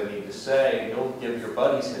whatever they need to say. You'll give your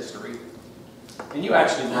buddy's history. And you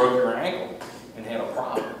actually broke your ankle and had a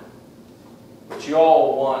problem. But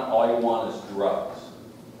all you want is drugs.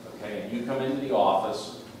 Okay? And you come into the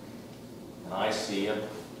office, and I see you,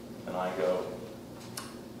 and I go,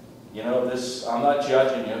 you know, this, I'm not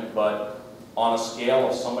judging you, but on a scale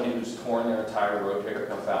of somebody who's torn their entire rotator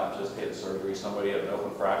cuff out and just had surgery, somebody had an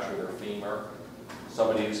open fracture of their femur,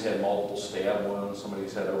 somebody who's had multiple stab wounds, somebody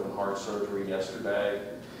who's had open heart surgery yesterday,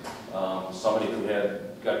 somebody who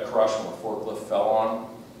got crushed when a forklift fell on.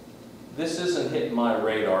 This isn't hitting my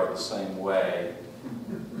radar the same way.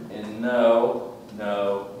 And no,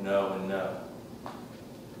 no, no, and no.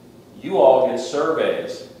 You all get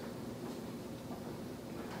surveys.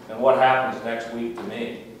 And what happens next week to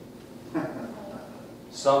me?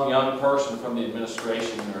 Some young person from the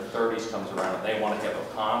administration in their 30s comes around and they want to have a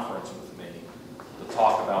conference with me to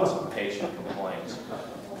talk about some patient complaints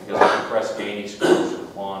because the Press-Ganey scores are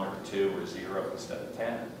 1 or 2 or 0 instead of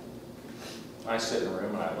 10. I sit in the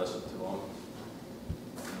room and I listen to them.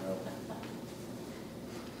 You know,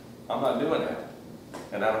 I'm not doing that.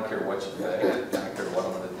 And I don't care what you say. I don't care what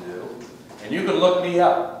I'm going to do. And you can look me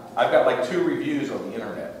up. I've got like 2 reviews on the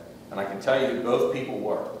internet. And I can tell you who both people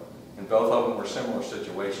were. And both of them were similar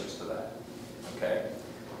situations to that. Okay?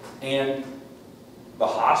 And the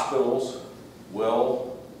hospitals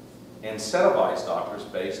will incentivize doctors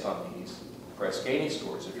based on these Press-Ganey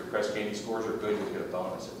scores. If your Press-Ganey scores are good, you'll get a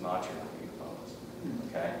bonus. If not, you're not going to get a bonus.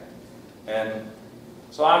 Okay? And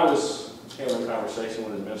so I was having a conversation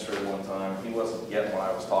with an administrator one time. He wasn't getting what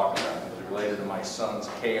I was talking about. It was related to my son's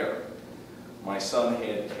care. My son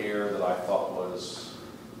had care that I thought was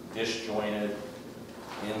disjointed,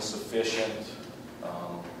 insufficient,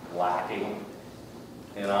 lacking.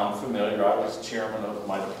 And I'm familiar, I was chairman of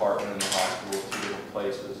my department in the hospital at 2 different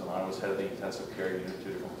places, and I was head of the intensive care unit at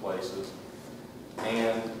 2 different places.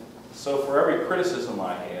 And so for every criticism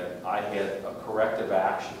I had a corrective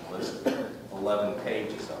action listed, 11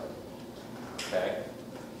 pages of it. Okay?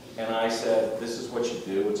 And I said, this is what you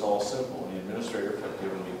do, it's all simple. And the administrator kept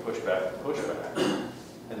giving me pushback and pushback.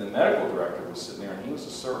 And the medical director was sitting there, and he was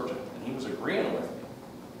a surgeon, and he was agreeing with me.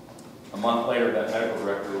 A month later, that medical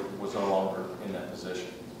director was no longer in that position.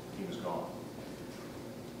 He was gone.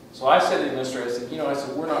 So I said to the administrator, I said, you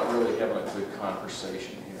know, we're not really having a good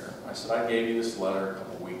conversation here. I said, I gave you this letter a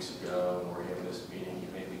couple weeks ago, and we're having this meeting.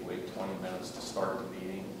 You made me wait 20 minutes to start the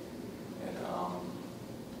meeting. And,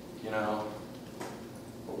 you know,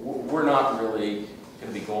 we're not really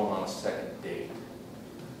going to be going on a second date.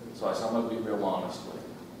 So I said, I'm going to be real honest with you.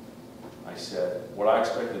 I said, what I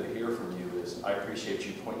expected to hear from you is, I appreciate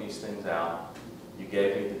you pointing these things out. You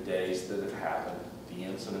gave me the days that it happened. the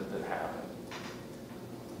incident that happened,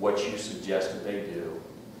 what you suggested they do.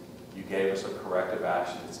 You gave us a corrective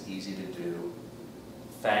action. It's easy to do.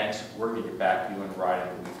 Thanks. We're going to get back to you in writing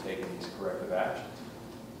that we've taken these corrective actions.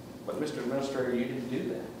 But Mr. Administrator, you didn't do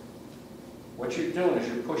that. What you're doing is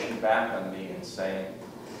you're pushing back on me and saying,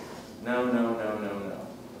 no, no, no, no, no.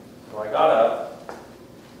 So I got up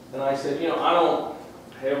and I said, you know, I don't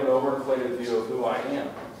have an overinflated view of who I am.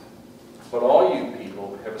 But all you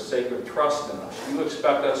people have a sacred trust in us. You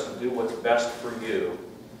expect us to do what's best for you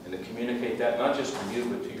and to communicate that not just to you,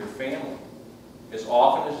 but to your family as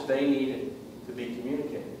often as they need it to be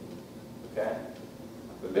communicated. Okay?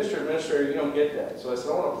 But Mr. Administrator, you don't get that. So I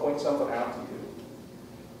said, I want to point something out to you.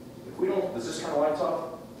 If we don't, does this turn the lights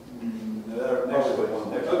off?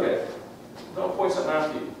 Okay. I'll point something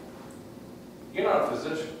out to you. You're not a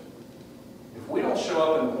physician. If we don't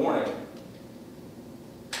show up in the morning,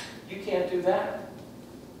 you can't do that.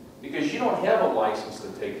 Because you don't have a license to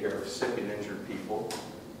take care of sick and injured people.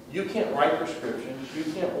 You can't write prescriptions. You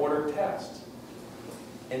can't order tests.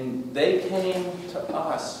 And they came to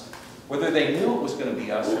us. Whether they knew it was going to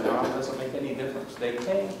be us or not, it doesn't make any difference. They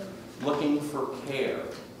came looking for care.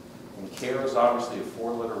 And care is obviously a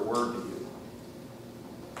four-letter word to you.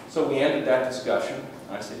 So we ended that discussion.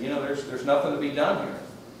 I said, you know, there's nothing to be done here.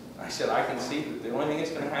 I said, I can see that the only thing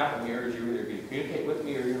that's going to happen here is you're either going to communicate with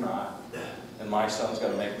me or you're not. And my son's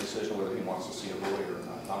got to make a decision whether he wants to see a lawyer or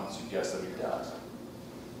not. I'm going to suggest that he does.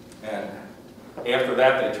 And after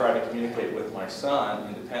that, they tried to communicate with my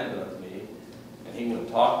son, independent of me, and he wouldn't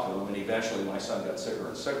talk to him. And eventually, my son got sicker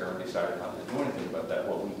and sicker and decided not to do anything about that.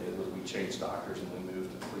 What we did was we changed doctors and we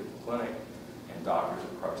moved to the Cleveland Clinic and doctors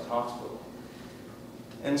at Christ Hospital.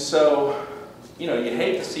 And so, you know, you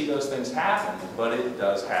hate to see those things happen, but it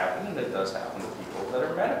does happen, and it does happen to people that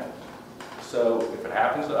are medical. So if it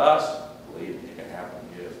happens to us, believe me, it can happen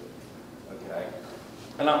to you. Okay?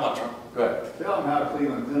 And I'm not trying. Go ahead. Tell them how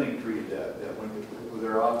Cleveland Clinic treated that with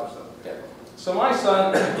their office up there. Yeah. So my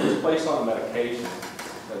son was placed on a medication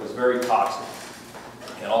that was very toxic.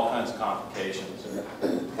 He had all kinds of complications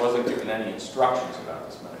and wasn't given any instructions about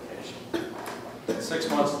this medication. And 6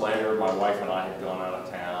 months later, my wife and I had gone out of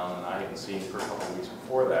town, and I hadn't seen him for a couple of weeks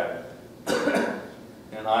before that.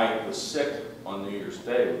 And I was sick on New Year's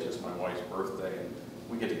Day, which is my wife's birthday, and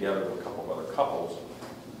we get together with a couple of other couples.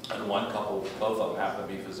 And one couple, both of them happen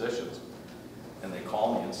to be physicians. And they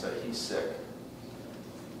call me and say, he's sick.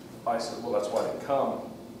 I said, well, that's why they come.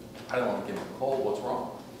 I don't want to give him a cold. What's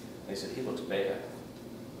wrong? They said, he looks bad.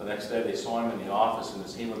 The next day they saw him in the office and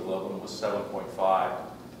his hemoglobin was 7.5.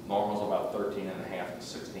 Normal's about 13.5 to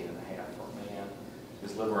 16.5 for a man.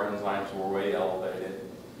 His liver enzymes were way elevated.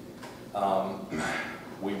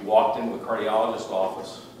 We walked into the cardiologist's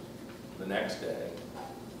office the next day.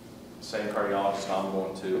 Same cardiologist I'm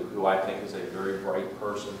going to, who I think is a very bright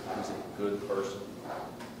person, who's a good person.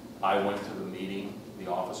 I went to the meeting, the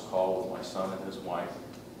office call with my son and his wife.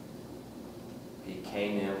 He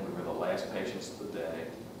came in, we were the last patients of the day,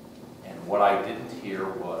 and what I didn't hear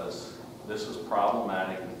was, this is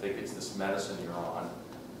problematic, we think it's this medicine you're on.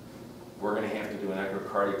 We're going to have to do an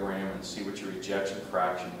echocardiogram and see what your ejection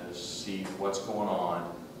fraction is, see what's going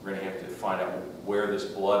on. We're going to have to find out where this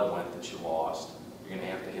blood went that you lost. You're going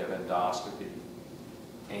to have endoscopy.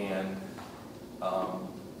 And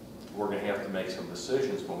we're going to have to make some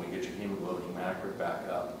decisions when we get your hemoglobin hematocrit back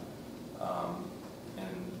up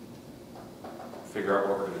and figure out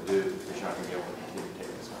what we're going to do because you're not going to be able to continue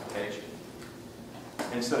taking this medication.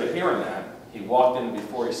 Instead of hearing that, he walked in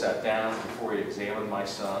before he sat down, before he examined my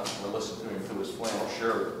son, or listened to him through his flannel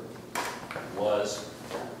shirt, was,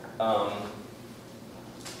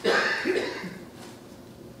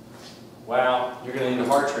 wow, you're going to need a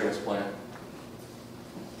heart transplant.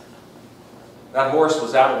 That horse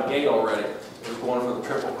was out of the gate already. It was going for the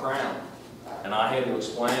Triple Crown. And I had to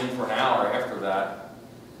explain for an hour after that,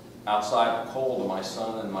 outside the cold, to my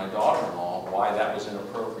son and my daughter-in-law why that was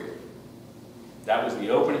inappropriate. That was the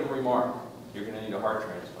opening remark. You're going to need a heart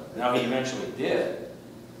transplant. Now, he eventually did,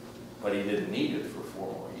 but he didn't need it for 4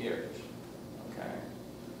 more years. Okay?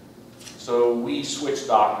 So we switched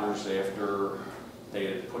doctors after they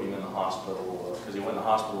had put him in the hospital, because he went in the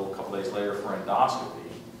hospital a couple days later for endoscopy.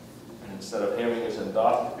 And instead of having his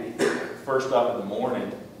endoscopy first up in the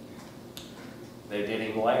morning, they did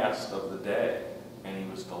him last of the day. And he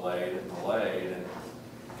was delayed and delayed. And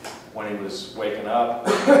when he was waking up,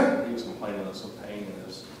 he was complaining of some pain in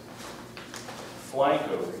his flank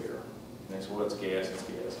over here. And they said, well, it's gas, it's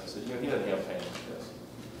gas. I said, you know, he doesn't have pain like this.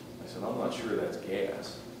 I said, I'm not sure that's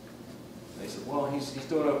gas. And they said, well, he's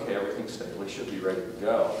doing okay, everything's stable, he should be ready to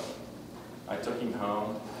go. I took him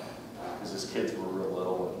home, because his kids were real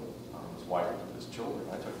little, and his wife was his children.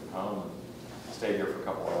 I took him home and stayed here for a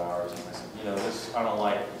couple of hours, and I said, you know, this, I don't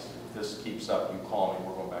like this. If this keeps up, you call me,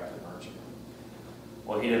 we're going back to the emergency room.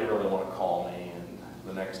 Well, he didn't really want to call me, and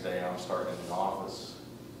the next day I'm starting in the office,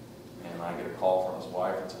 and I get a call from his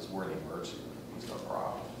wife that says, we're in the emergency room. He's got a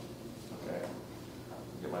problem. Okay.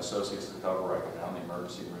 I get my associates to cover, I go down the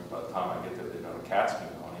emergency room. By the time I get there, they've done a CAT scan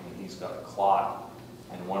on him, and he's got a clot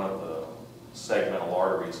in one of the segmental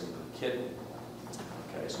arteries in the kidney.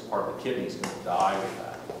 Okay, so part of the kidney is going to die with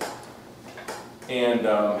that.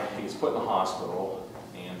 And he's put in the hospital,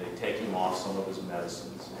 and they take him off some of his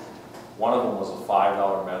medicines. One of them was a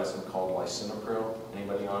 $5 medicine called lisinopril.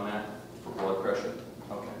 Anybody on that for blood pressure?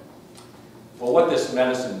 Okay. Well, what this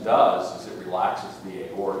medicine does is it relaxes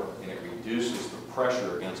the aorta, and it reduces the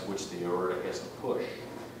pressure against which the aorta has to push.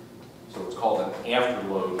 So it's called an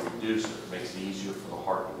afterload reducer. It makes it easier for the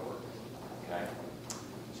heart to work. Okay?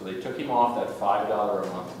 So they took him off that $5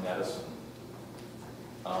 a month medicine.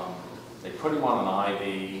 They put him on an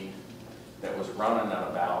IV that was running at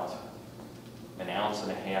about 1.5 ounces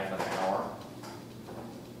an hour,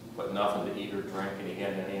 but nothing to eat or drink, and he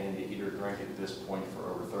hadn't had anything to eat or drink at this point for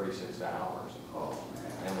over 36 hours,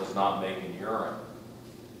 and was not making urine.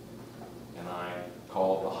 And I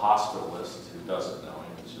called the hospitalist, who doesn't know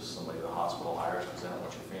him. It's just somebody the hospital hires because they don't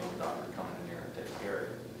want your family doctor coming in here and take care of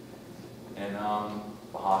you. And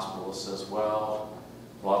the hospitalist says, well,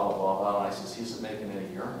 blah, blah, blah, blah. And I says, he isn't making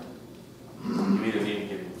any urine. You either need to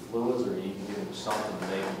give him fluids or you need to give him something to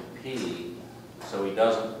make him pee so he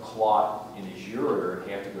doesn't clot in his ureter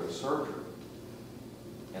and have to go to surgery.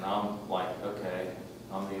 And I'm like, okay,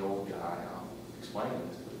 I'm the old guy. I'm explaining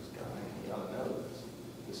this to this guy. He ought to know this.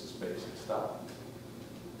 This is basic stuff.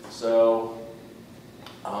 So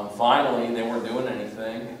finally, they weren't doing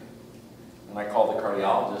anything. And I called the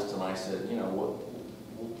cardiologist and I said, you know,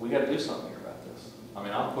 we got to do something here about this. I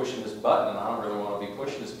mean, I'm pushing this button and I don't really want to be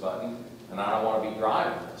pushing this button and I don't want to be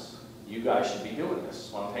driving this. You guys should be doing this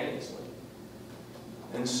spontaneously.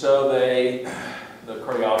 And so the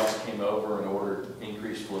cardiologist came over and ordered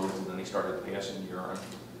increased fluids, and then he started passing urine.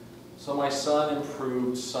 So my son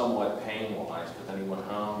improved somewhat pain-wise, but then he went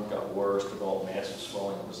home, got worse, developed massive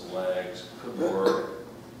swelling of his legs, couldn't work,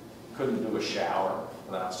 couldn't do a shower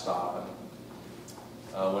without stopping.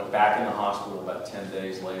 Went back in the hospital about 10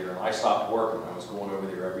 days later, and I stopped working. I was going over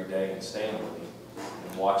there every day and staying with him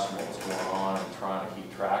and watching what was going on and trying to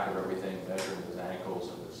keep track of everything, measuring his ankles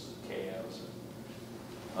and his calves.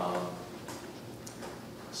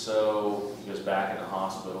 So he goes back in the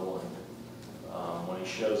hospital, and when he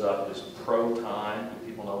shows up, his pro time, do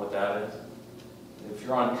people know what that is? If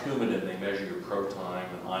you're on Coumadin, they measure your pro time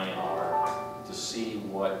and INR to see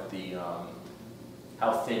what the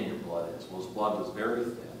how thin your blood is. Well, his blood was very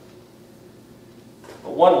thin.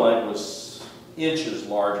 But one leg was inches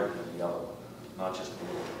larger than the other one, not just a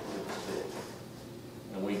little bit, it was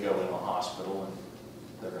big. And we go in the hospital, and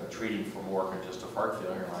they're going to treat him for more than just a heart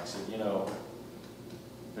failure. And I said, you know,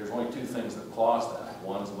 there's only two things that cause that.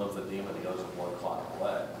 One's lymphedema, the other's a blood clot in the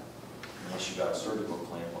leg. Unless you got a surgical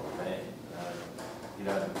clamp on the vein. He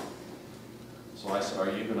doesn't. So I said, are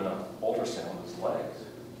you going to ultrasound his legs?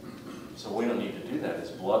 So we don't need to do that.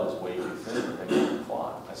 His blood is way too thin to make a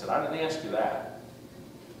clot. I said, I didn't ask you that.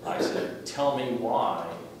 I said, tell me why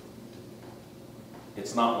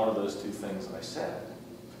it's not one of those two things that I said.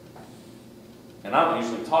 And I don't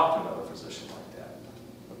usually talk to another physician like that,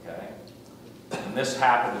 okay? And this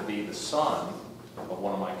happened to be the son of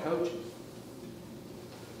one of my coaches.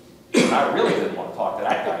 And I really didn't want to talk to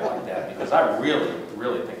that guy like that because I really,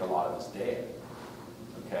 really think a lot of his dad,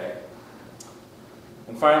 okay?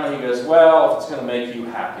 And finally he goes, well, if it's going to make you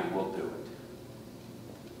happy, we'll do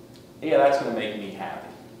it. Yeah, that's going to make me happy.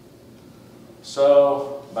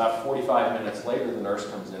 So about 45 minutes later, the nurse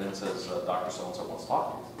comes in and says, Dr. So-and-so wants to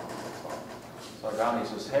talk to you. So I got him, he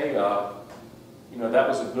says, hey, you know, that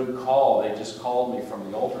was a good call. They just called me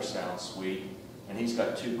from the ultrasound suite, and he's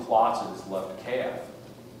got 2 clots in his left calf.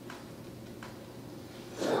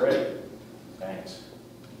 Great. Thanks.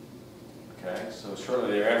 Okay, so shortly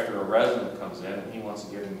thereafter, a resident comes in, and he wants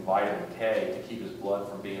to give him vitamin K to keep his blood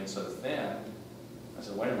from being so thin. I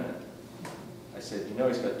said, wait a minute. I said, you know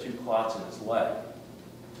he's got 2 clots in his leg.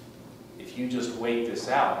 If you just wait this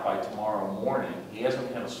out by tomorrow morning, he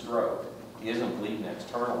hasn't had a stroke. He isn't bleeding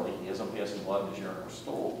externally. He isn't passing blood in his urine or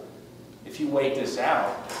stool. If you wait this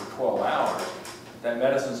out for 12 hours, that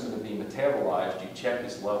medicine's going to be metabolized. You check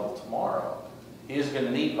his level tomorrow. He isn't going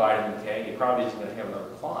to need vitamin K. He probably isn't going to have another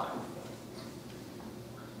clot.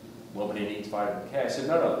 Well, but he needs vitamin K. I said,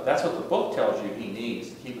 no, that's what the book tells you he needs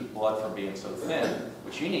to keep his blood from being so thin.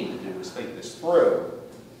 What you need to do is think this through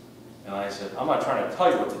And I said, I'm not trying to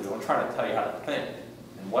tell you what to do, I'm trying to tell you how to think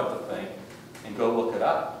and what to think, and go look it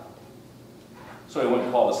up. So he went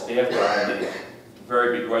and called the staff guy, and he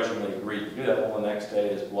very begrudgingly agreed to do that. Well, the next day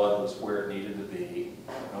his blood was where it needed to be,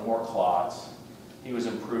 no more clots. He was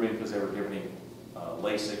improving because they were giving him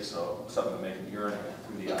Lasix, so something to make him urinate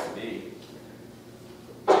through the IV.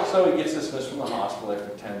 So he gets dismissed from the hospital after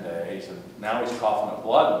 10 days, and now he's coughing up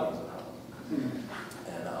blood when he's at home.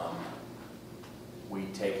 And we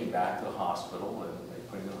take him back to the hospital, and they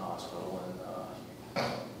put him in the hospital, and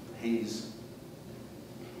he's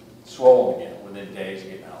swollen again within days of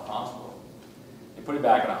getting out of the hospital. They put him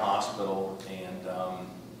back in the hospital and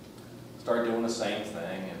started doing the same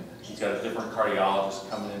thing, and he's got a different cardiologist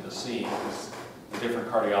coming in to see him because the different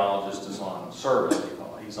cardiologist is on service, they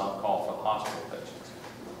call it. He's on call for the hospital patients.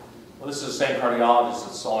 Well, this is the same cardiologist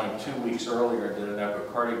that saw him 2 weeks earlier and did an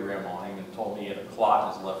echocardiogram on him and told me he had a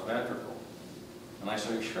clot in his left ventricle. And I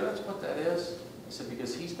said, are you sure that's what that is? I said,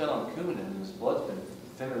 because he's been on Coumadin and his blood's been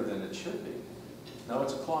thinner than it should be. No,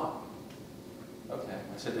 it's a clot. Okay.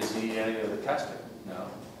 I said, does he need any of the testing? No.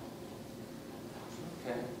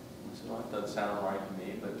 Okay. I said, well, that doesn't sound right to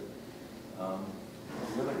me, but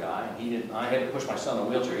you're the guy. And he didn't. I had to push my son in a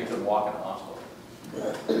wheelchair. He couldn't walk in the hospital.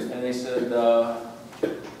 And they said,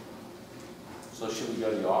 so should we go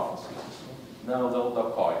to the office? He says, no,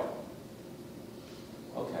 they'll call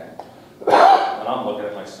you. Okay. And I'm looking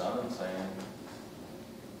at my son and saying,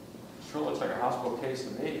 sure looks like a hospital case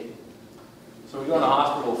to me. So we go in the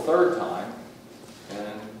hospital a third time,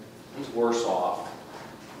 and he's worse off.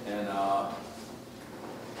 And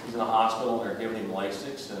he's in the hospital, and they're giving him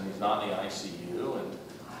Lasix, and he's not in the ICU. And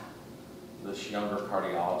this younger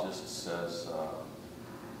cardiologist says,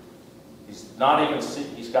 he's not even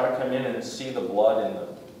he's got to come in and see the blood in the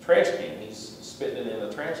trash can. He's spitting it in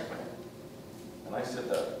the trash can. And I said,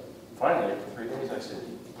 finally, after 3 days, I said,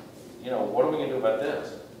 you know, what are we going to do about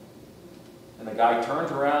this? And the guy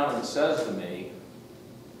turns around and says to me,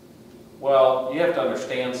 well, you have to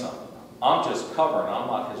understand something. I'm just covering. I'm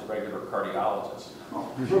not his regular cardiologist.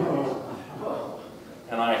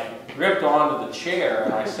 And I gripped onto the chair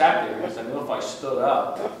and I sat there because I knew if I stood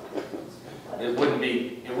up, it wouldn't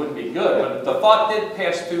be good. But the thought did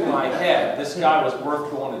pass through my head. This guy was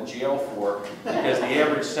worth going to jail for because the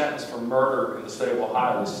average sentence for murder in the state of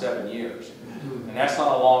Ohio is 7 years. And that's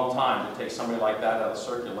not a long time to take somebody like that out of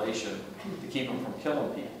circulation to keep him from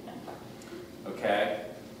killing people. Okay?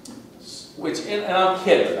 And I'm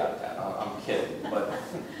kidding about that. I'm kidding.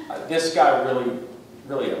 But this guy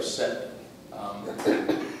really upset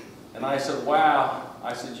me. And I said, wow.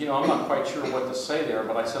 I said, you know, I'm not quite sure what to say there,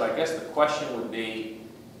 but I said, I guess the question would be,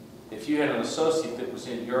 if you had an associate that was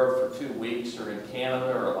in Europe for 2 weeks, or in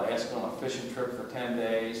Canada or Alaska on a fishing trip for 10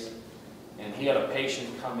 days, and he had a patient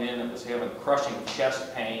come in that was having crushing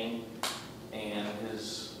chest pain, and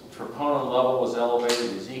his troponin level was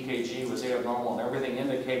elevated, his EKG was abnormal, and everything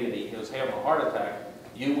indicated he was having a heart attack,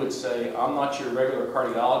 you would say, I'm not your regular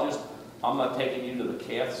cardiologist, I'm not taking you to the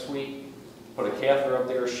cath suite, put a catheter up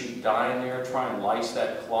there, shoot dye in there, try and lyse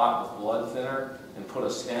that clot with blood thinner, and put a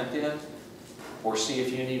stent in, or see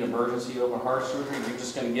if you need emergency open heart surgery. You're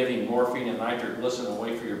just going to give him morphine and nitroglycerin and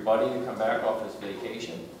wait for your buddy to come back off his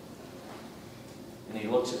vacation. And he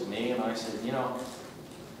looks at me and I said, you know,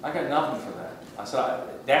 I got nothing for that. I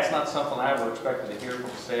said, that's not something I ever expected to hear from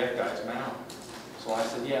a staff guy's mouth. So I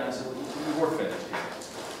said, yeah. I said, we're finished here.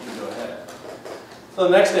 You go ahead. So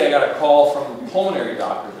the next day I got a call from the pulmonary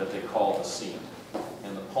doctor that they called to see him.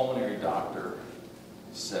 And the pulmonary doctor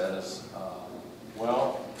says,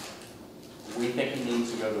 well, we think he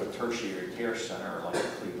needs to go to a tertiary care center like a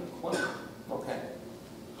Cleveland Clinic. Okay,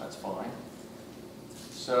 that's fine.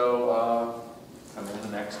 So come in the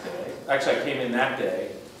next day. Actually, I came in that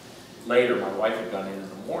day. Later, my wife had gone in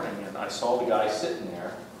the morning, and I saw the guy sitting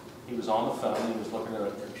there. He was on the phone. He was looking at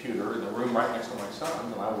a computer in the room right next to my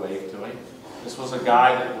son, and I waved to him. This was a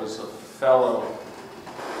guy that was a fellow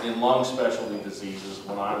in lung specialty diseases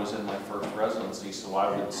when I was in my first residency, so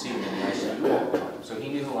I would see him in the ICU all the time. So he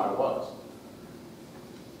knew who I was.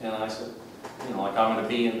 And I said, you know, like, I'm going to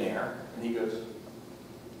be in there. And he goes,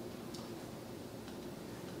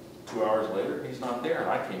 2 hours later, he's not there. And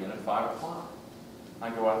I came in at 5 o'clock. I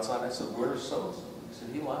go outside, I said, where's so-and-so? He said,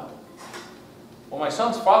 he left. Well, my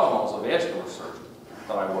son's father-in-law is a vascular surgeon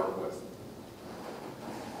that I work with.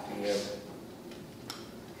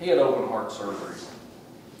 He had open heart surgery,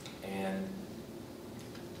 and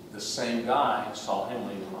the same guy saw him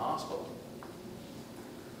leaving the hospital.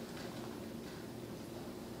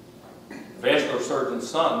 The vascular surgeon's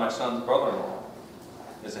son, my son's brother-in-law,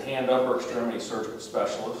 is a hand upper extremity surgical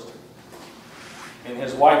specialist, and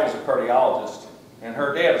his wife is a cardiologist, And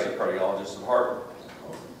her dad is a cardiologist at Harvard.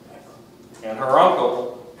 And her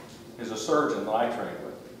uncle is a surgeon that I trained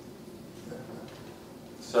with.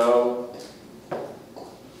 So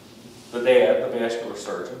the dad, the vascular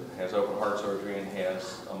surgeon, has open heart surgery and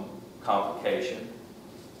has a complication.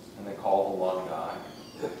 And they call the lung guy.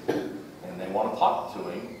 And they want to talk to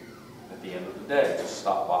him at the end of the day. Just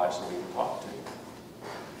stop by so we can talk to him.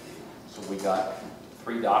 So we got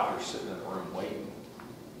 3 doctors sitting in the room waiting.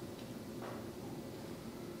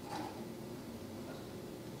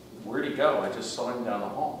 Where'd he go? I just saw him down the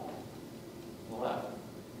hall. He left.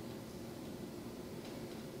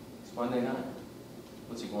 It's Monday night.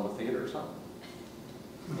 Was he going to theater or something?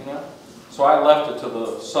 You know? So I left it to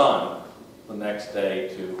the son the next day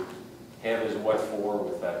to have his what for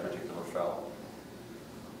with that particular fellow.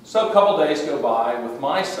 So a couple days go by with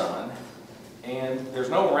my son, and there's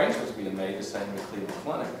no arrangements being made to send him to Cleveland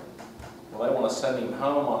Clinic. Well, they want to send him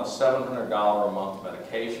home on a $700 a month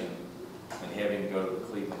medication and have him go to the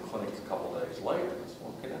Cleveland Clinic a couple days later. I said,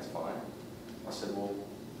 well, okay, that's fine. I said, well,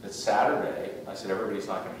 it's Saturday. I said, everybody's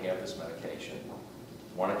not going to have this medication.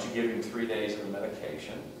 Why don't you give him 3 days of the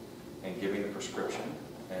medication and give him the prescription?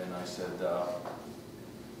 And I said,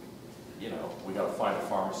 you know, we got to find a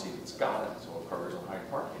pharmacy that's got it. So it covers on Hyde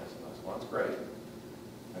Park. Yes. And I said, well, that's great.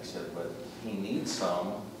 I said, but he needs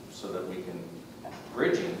some so that we can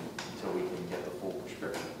bridge him until we can get the full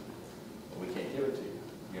prescription. We can't give it to you.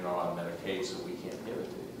 You're not on Medicaid, so we can't give it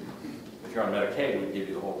to you. If you're on Medicaid, we'd give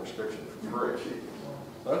you the whole prescription for free.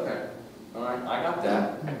 Okay, all right, I got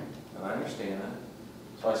that, and I understand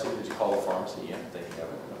that. So I said, did you call the pharmacy? Yeah, they have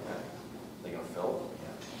it. Okay. They gonna fill it?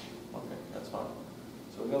 Yeah. Okay, that's fine.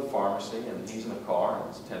 So we go to the pharmacy, and he's in the car, and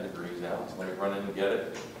it's 10 degrees out. So let me run in and get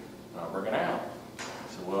it, and I'll bring it out.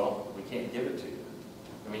 I said, well, we can't give it to you.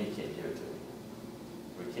 I mean, you can't give it to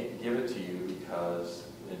me. We can't give it to you because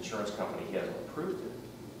the insurance company hasn't approved it.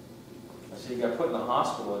 I said, he got put in the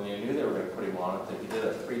hospital, and they knew they were going to put him on it. They did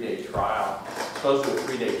a 3-day trial. Supposed to do a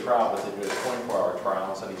 3-day trial, but they did a 24-hour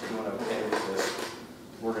trial and said he's doing okay with this.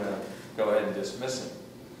 We're going to go ahead and dismiss him.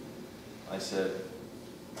 I said,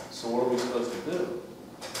 so what are we supposed to do?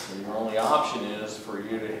 And your only option is for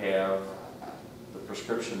you to have the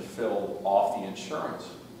prescription filled off the insurance.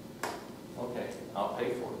 Okay, I'll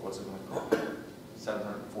pay for it. What's it going to cost?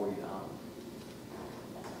 $740.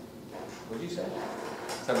 What did you say?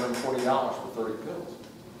 $740 for 30 pills.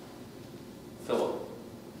 Fill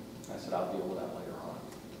it. I said, I'll deal with that later on,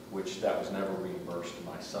 which that was never reimbursed to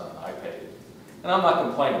my son. I paid it. And I'm not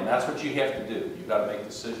complaining. That's what you have to do. You've got to make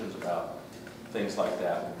decisions about things like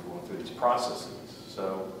that when you're going through these processes.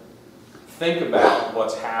 So think about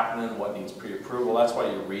what's happening, what needs pre-approval. That's why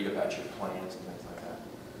you read about your plans and things like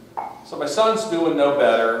that. So my son's doing no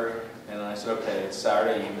better, and I said, okay, it's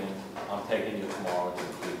Saturday evening. I'm taking you tomorrow to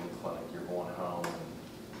the Cleveland Clinic. You're going home, and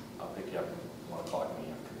I'll pick you up at 1 o'clock in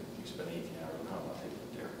the afternoon. You spend 18 hours at home, I'll take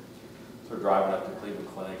you there. So we're driving up to Cleveland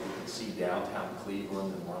Clinic. You can see downtown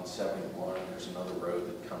Cleveland, and we're on 71. There's another road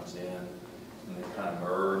that comes in, and they kind of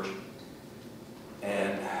merge.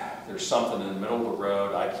 And there's something in the middle of the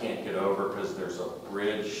road I can't get over because there's a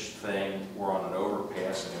bridge thing. We're on an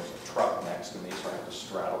overpass, and there's a truck next to me, so I have to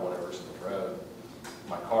straddle whatever's in the road.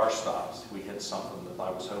 My car stops. We hit something that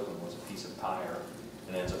I was hoping was a piece of tire,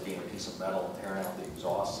 and ends up being a piece of metal and tearing out the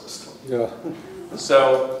exhaust system. Yeah.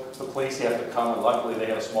 So the police have to come, and luckily they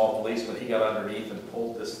had a small policeman. He got underneath and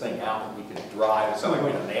pulled this thing out, and we could drive. It sounded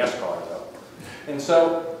like we had a NASCAR though. And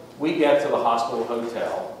so we get to the hospital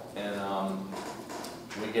hotel, and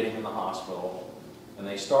we get him in the hospital, and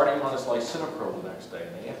they start him on his lisinopril the next day,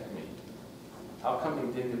 and they asked me, how come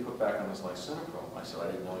he didn't get put back on his lisinopril? I said,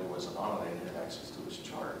 I didn't know he wasn't on it. I didn't have access to his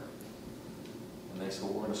chart. And they said,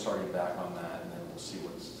 well, we're going to start him back on that, and then we'll see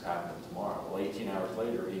what's happening tomorrow. Well, 18 hours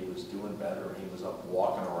later, he was doing better, and he was up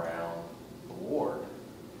walking around the ward.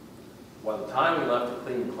 By the time he left the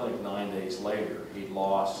Cleveland Clinic 9 days later, he'd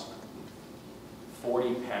lost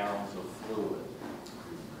 40 pounds of fluid,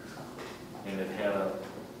 and it had a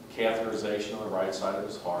catheterization on the right side of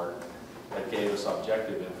his heart that gave us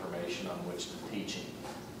objective information on which to teach him,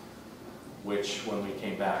 which when we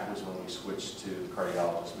came back was when we switched to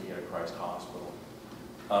cardiologists. We had at Christ Hospital.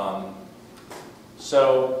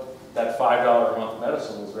 So that $5 a month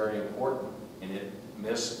medicine was very important, and it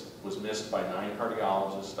was missed by 9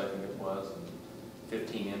 cardiologists, I think it was, and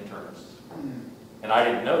 15 internists. And I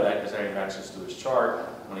didn't know that because I didn't have access to his chart.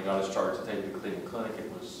 When he got his chart to take to the Cleveland Clinic,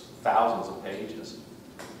 it was thousands of pages.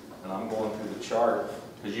 And I'm going through the chart,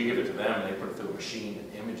 because you give it to them, and they put it through a machine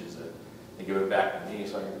that images it. They give it back to me,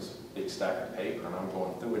 so I get this big stack of paper, and I'm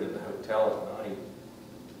going through it in the hotel at night.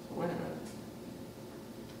 So wait a minute.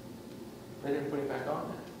 They didn't put it back on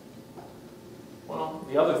there. Well,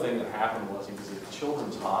 the other thing that happened was he was at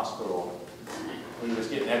Children's Hospital. He was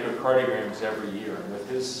getting echocardiograms every year, and with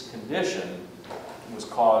his condition, it was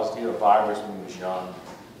caused, he had a virus when he was young.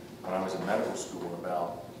 When I was in medical school,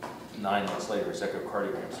 about 9 months later, his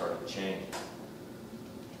echocardiogram started to change.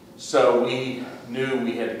 So we knew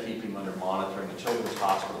we had to keep him under monitoring. The Children's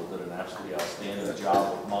Hospital did an absolutely outstanding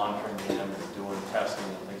job of monitoring him and doing testing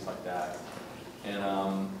and things like that.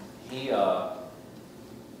 And he had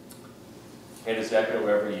his echo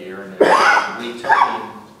every year, and we took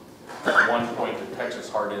him at one point to Texas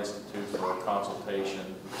Heart Institute for a consultation,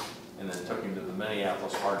 and then took him to the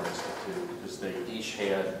Minneapolis Heart Institute because they each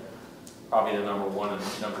had probably the number 1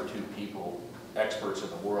 and number 2 people, experts in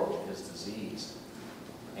the world in his disease.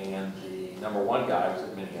 And the number 1 guy was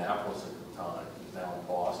at Minneapolis at the time. He's now in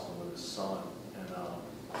Boston with his son. And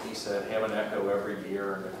he said, have an echo every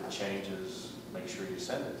year, and if it changes, make sure you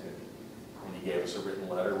send it to me. And he gave us a written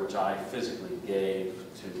letter, which I physically gave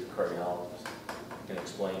to the cardiologist and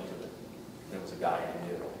explained to him. And it was a guy I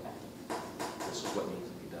knew. This is what needs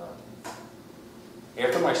to be done.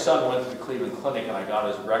 After my son went to the Cleveland Clinic and I got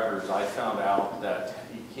his records, I found out that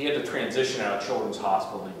he had to transition out of Children's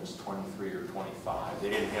Hospital when he was 23 or 25. They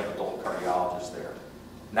didn't have adult cardiologists there.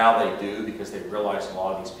 Now they do, because they realized a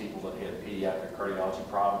lot of these people that had pediatric cardiology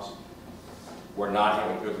problems were not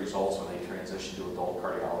having good results when they transitioned to adult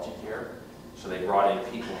cardiology care. So they brought in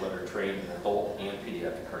people that are trained in adult and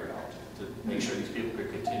pediatric cardiology to make sure these people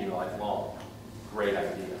could continue lifelong. Great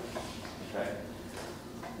idea. Okay.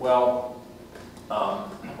 Well,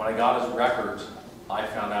 when I got his records, I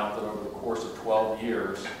found out that over the course of 12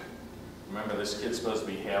 years, remember this kid's supposed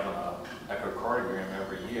to be having an echocardiogram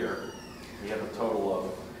every year. We had a total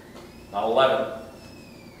of, not 11,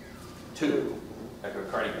 2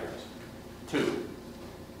 echocardiograms. 2.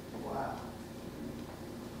 Wow.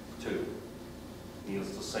 2.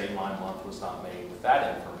 Needless to say, my month was not made with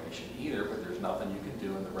that information either, but there's nothing you can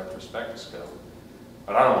do in the retrospectoscope.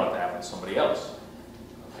 But I don't want it to happen to somebody else.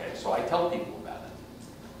 Okay, so I tell people about it.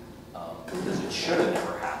 Because it should have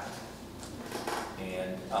never happened.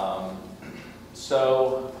 And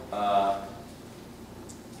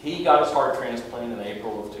he got his heart transplant in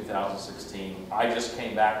April of 2016. I just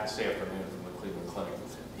came back this afternoon from the Cleveland Clinic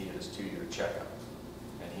with him. He had his 2-year checkup.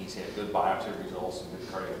 And he's had good biopsy results and good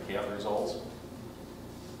cardiac cath results.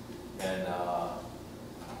 And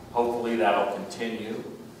hopefully that'll continue.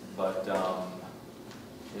 But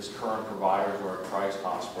his current providers are at Christ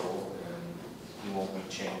Hospital, and he won't be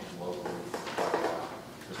changed locally for quite a while.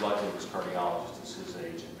 Because luckily his cardiologist is his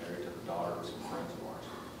age and married to the daughter of some friends of ours.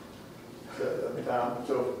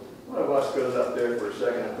 So one of us goes up there for a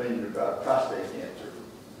second opinion about prostate cancer.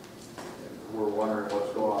 We're wondering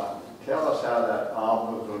what's going on. Tell us how that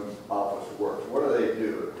ombudsman office works. What do they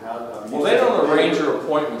do? Well, they don't arrange your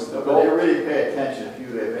appointments. But they really pay attention if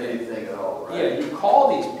you have anything at all, right? Yeah, you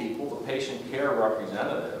call these people, the patient care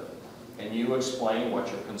representative, and you explain what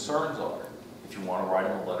your concerns are. If you want to write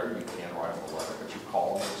them a letter, you can write them a letter, but you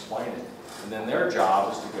call them and explain it. And then their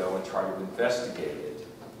job is to go and try to investigate it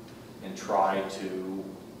and try to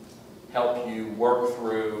help you work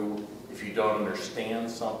through if you don't understand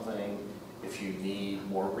something, if you need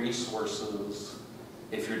more resources,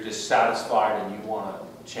 if you're dissatisfied and you want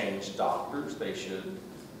to change doctors, they should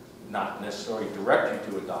not necessarily direct you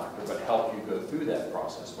to a doctor, but help you go through that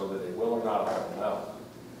process. Whether they will or not, I don't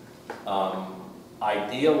know.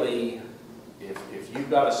 Ideally, if you've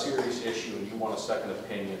got a serious issue and you want a second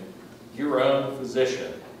opinion, your own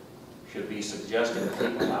physician should be suggesting to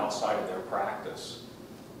people outside of their practice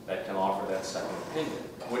that can offer that second opinion.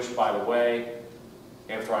 Which, by the way,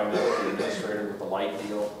 after I met with the administrator with the light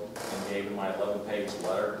deal and gave him my 11-page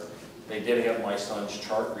letter, they did have my son's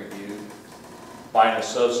chart reviewed by an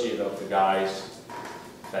associate of the guys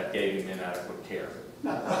that gave him inadequate care.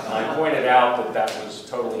 And I pointed out that that was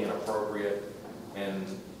totally inappropriate and,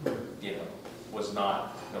 you know, was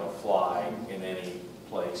not going to fly in any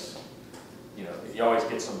place. You know, you always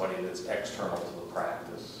get somebody that's external to the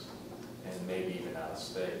practice and maybe even out of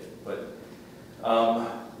state. But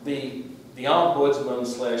the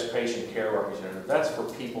ombudsman / patient care representative, that's for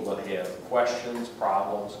people that have questions,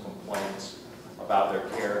 problems, complaints about their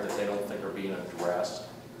care that they don't think are being addressed.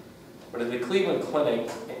 But at the Cleveland Clinic,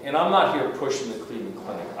 and I'm not here pushing the Cleveland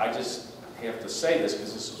Clinic, I just have to say this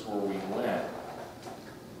because this is where we went.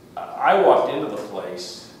 I walked into the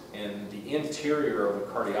place and the interior of the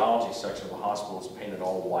cardiology section of the hospital is painted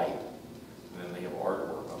all white. And then they have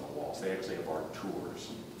artwork on the walls. They actually have art tours.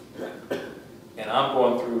 And I'm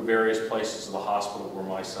going through various places of the hospital where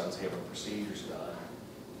my son's having procedures done.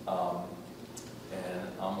 And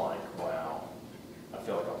I'm like, wow, I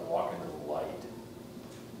feel like I'm walking to the light.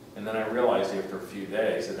 And then I realized after a few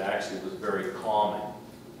days it actually was very calming.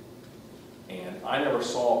 And I never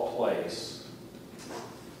saw a place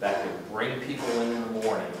that could bring people in the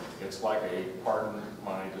morning. It's like a, pardon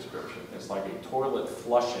my description, it's like a toilet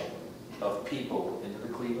flushing of people into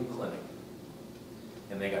the Cleveland Clinic.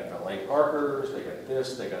 And they got valet parkers, they got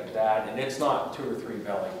this, they got that, and it's not 2 or 3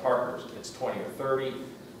 valet parkers, it's 20 or 30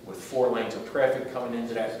 with 4 lanes of traffic coming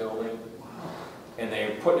into that building. And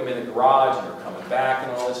they're putting them in the garage and they're coming back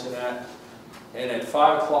and all this and that. And at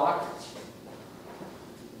 5 o'clock,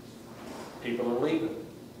 people are leaving.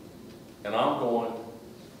 And I'm going,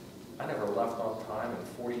 I never left on time in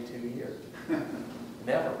 42 years.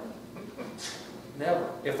 Never. Never.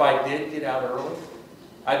 If I did get out early,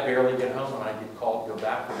 I'd barely get home and I'd get called to go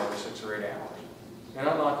back for another 6 or 8 hours. And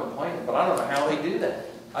I'm not complaining, but I don't know how they do that.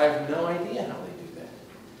 I have no idea how they do that.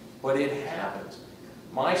 But it happens.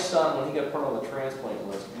 My son, when he got put on the transplant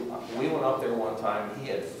list, we went up there one time and he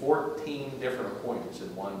had 14 different appointments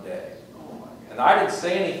in one day. Oh my God. And I didn't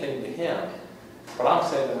say anything to him, but I'm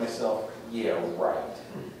saying to myself, yeah, right.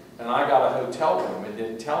 And I got a hotel room and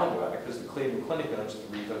didn't tell him about it because the Cleveland Clinic owns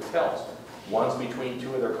 3 hotels. One's between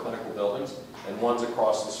 2 of their clinical buildings and one's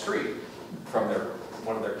across the street from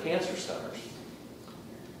one of their cancer centers.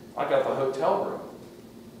 I got the hotel room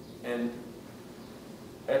and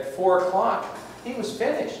at 4 o'clock, he was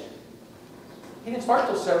finished. He didn't start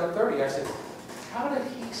till 7:30. I said, how did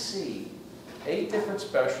he see 8 different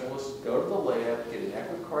specialists, go to the lab, get an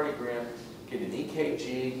echocardiogram, get an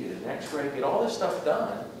EKG, get an x-ray, get all this stuff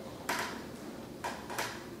done?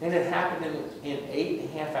 And it happened in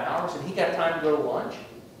 8.5 hours, and he got time to go to lunch?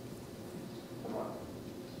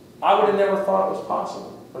 I would have never thought it was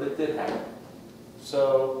possible, but it did happen.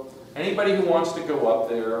 So anybody who wants to go up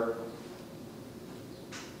there,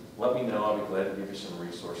 let me know. I'll be glad to give you some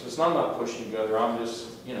resources. And I'm not pushing you to go there. I'm just,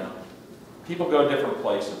 you know, people go different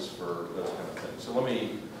places for those kind of things. So let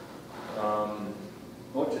me...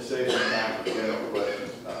 Why don't you save some time for general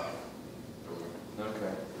questions now?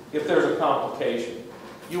 Okay. If there's a complication,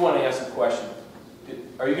 you want to ask a question.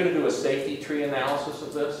 Are you going to do a safety tree analysis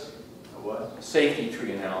of this? A what? Safety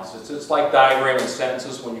tree analysis. It's like diagramming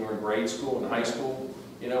sentences when you were in grade school and high school.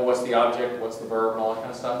 You know, what's the object, what's the verb, and all that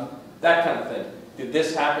kind of stuff. That kind of thing. Did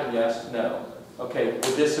this happen? Yes, no. Okay, would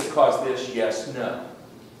this have caused this? Yes, no.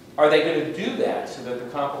 Are they going to do that so that the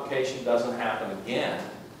complication doesn't happen again?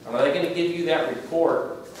 And are they going to give you that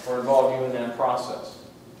report or involve you in that process?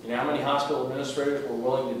 You know how many hospital administrators were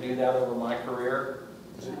willing to do that over my career?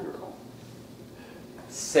 0.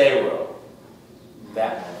 0.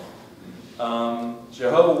 That many.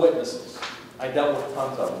 Jehovah's Witnesses. I dealt with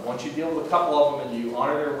tons of them. Once you deal with a couple of them and you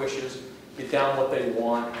honor their wishes, get down what they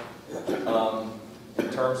want in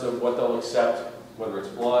terms of what they'll accept, whether it's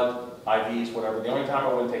blood, IVs, whatever. The only time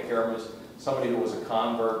I wouldn't take care of them is somebody who was a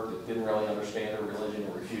convert that didn't really understand their religion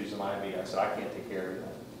and refused an IV. I said, I can't take care of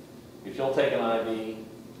that. If you'll take an IV,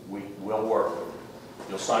 we will work with it.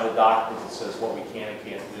 You'll sign a document that says what we can and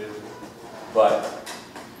can't do. But,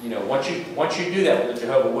 you know, once you do that with a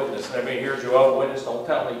Jehovah's Witness, and everybody here Jehovah's Witness, don't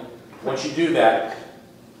tell me. Once you do that,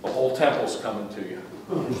 the whole temple's coming to you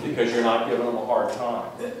because you're not giving them a hard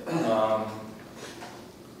time.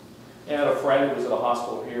 I had a friend who was at a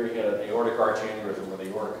hospital here. He had an aortic arch aneurysm where the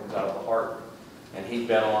aorta comes out of the heart. And he'd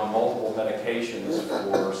been on multiple medications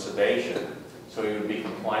for sedation, so he would be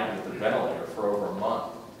compliant with the ventilator for over a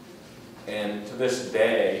month. And to this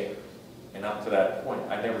day, and up to that point,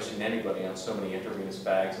 I'd never seen anybody on so many intravenous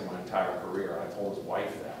bags in my entire career. I told his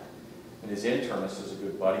wife that. And his internist is a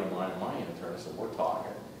good buddy of mine and my internist, and we're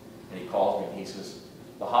talking. And he calls me and he says,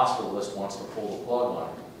 the hospitalist wants to pull the plug on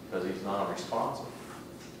him because he's non-responsive.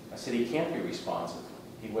 I said, he can't be responsive.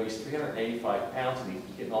 He weighs 385 pounds and he's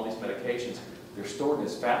getting all these medications. They're stored in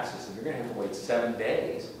his fat system. You're going to have to wait 7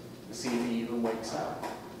 days to see if he even wakes up.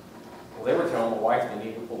 Well, they were telling the wife they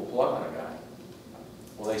need to pull the plug on a guy.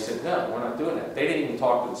 Well, they said, no, we're not doing that. They didn't even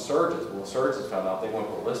talk to the surgeons. Well, the surgeons found out they went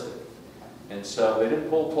ballistic. And so they didn't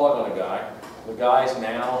pull the plug on a guy. The guy's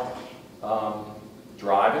now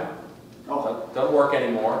driving. Doesn't work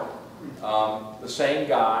anymore. The same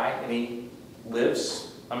guy, and he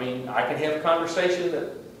lives, I mean, I can have a conversation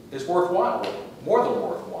that is worthwhile, more than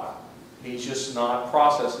worthwhile. He's just not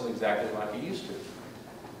processing exactly like he used to.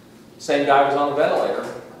 Same guy was on the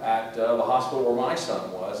ventilator at the hospital where my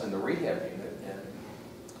son was in the rehab unit,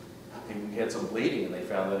 and he had some bleeding, and they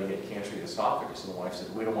found that he had cancer of the esophagus. And the wife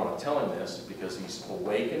said, we don't want to tell him this because he's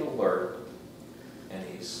awake and alert, and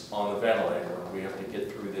he's on the ventilator, and we have to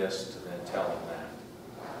get through this to then tell him that.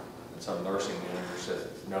 And some nursing manager said,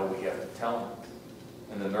 no, we have to tell him.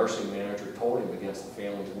 And the nursing manager told him against the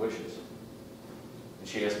family's wishes. And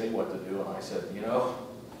she asked me what to do, and I said, you know,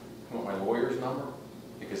 You want my lawyer's number?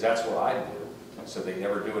 Because that's what I do. So they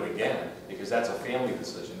never do it again, because that's a family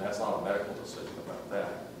decision. That's not a medical decision about that.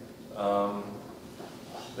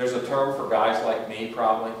 There's a term for guys like me,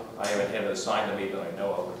 probably. I haven't had it assigned to me that I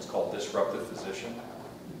know of. It's called disruptive physician.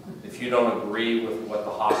 If you don't agree with what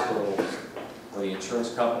the hospital or the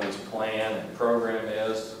insurance company's plan and program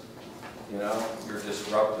is, you know, you're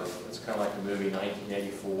disruptive. It's kind of like the movie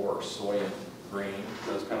 1984 or Soy and Green,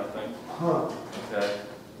 those kind of things. Okay?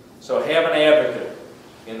 So have an advocate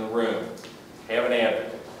in the room. Have an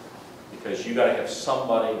advocate. Because you got to have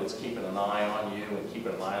somebody that's keeping an eye on you and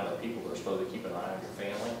keeping an eye on the people that are supposed to keep an eye on your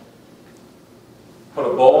family. Put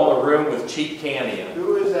a bowl in the room with cheap candy in it.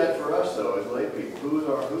 Who is that for us, though, as lay people?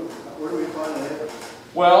 Where do we find an advocate?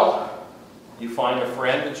 Well, you find a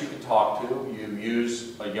friend that you can talk to. You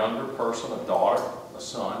use a younger person, a daughter, a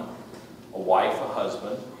son, a wife, a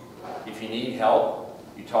husband. If you need help,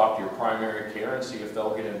 you talk to your primary care and see if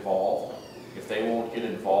they'll get involved. If they won't get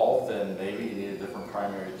involved, then maybe you need a different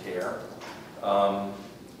primary care.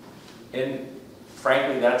 And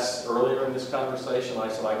frankly, that's earlier in this conversation, I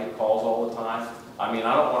said I get calls all the time. I mean,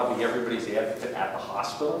 I don't want to be everybody's advocate at the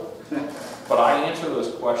hospital, but I answer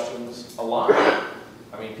those questions a lot.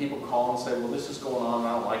 I mean, people call and say, well, this is going on,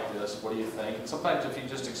 I don't like this, what do you think? And sometimes if you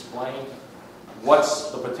just explain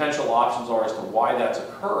what's the potential options are as to why that's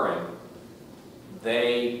occurring,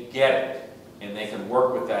 they get it. And they can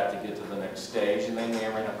work with that to get to the next stage, and they may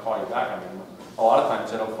or may not call you back. I mean, a lot of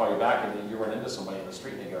times they don't call you back, and then you run into somebody in the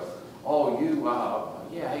street and they go, oh,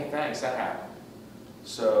 yeah, hey, thanks, that happened.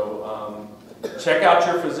 So check out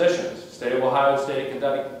your physicians. State of Ohio, State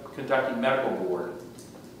of Kentucky Medical Board.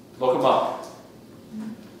 Look them up.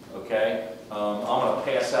 Okay? I'm going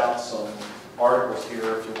to pass out some articles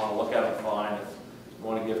here if you want to look at them, fine. If you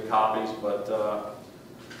want to give copies, but,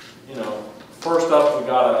 you know, first up, we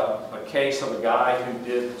got a case of a guy who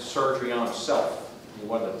did surgery on himself. He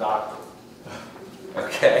wasn't a doctor.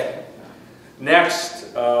 Okay. Next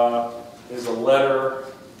is a letter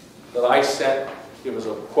that I sent. It was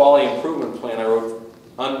a quality improvement plan I wrote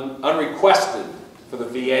unrequested for the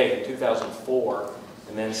VA in 2004,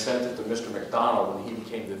 and then sent it to Mr. McDonald when he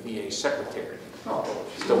became the VA secretary.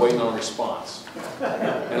 Still waiting on a response.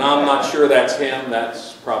 And I'm not sure that's him.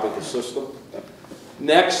 That's probably the system.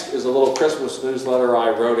 Next is a little Christmas newsletter I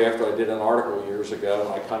wrote after I did an article years ago, and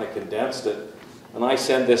I kind of condensed it. And I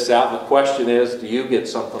send this out, and the question is, do you get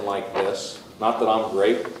something like this? Not that I'm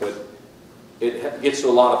great, but it gets to a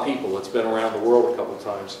lot of people. It's been around the world a couple of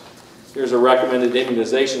times. Here's a recommended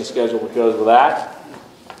immunization schedule that goes with that.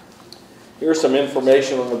 Here's some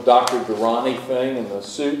information on the Dr. Durrani thing and the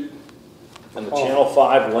suit and the Channel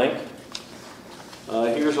 5 link.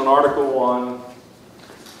 Here's an article on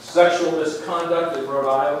sexual misconduct in Rhode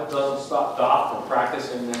Island doesn't stop Doc from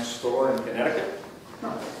practicing next door in Connecticut.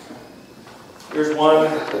 Here's one,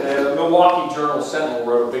 the Milwaukee Journal Sentinel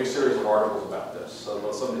wrote a big series of articles about this,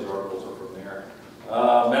 so some of these articles are from there.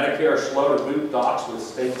 Medicare slow to boot docs with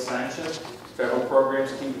state sanction. Federal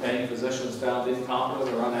programs keep paying physicians found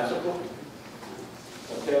incompetent or unethical.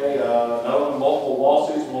 Okay, another one, multiple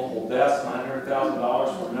lawsuits, multiple deaths,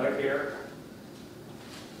 $900,000 for Medicare.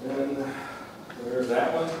 And there's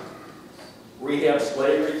that one. Rehab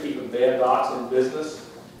slavery, keeping bad docs in business.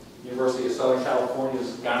 University of Southern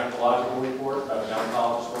California's gynecological report about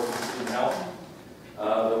gynecologists working in student health.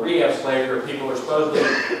 The rehab slavery, people are supposed to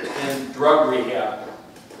be in drug rehab,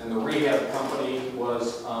 and the rehab company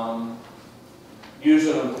was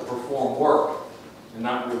using them to perform work and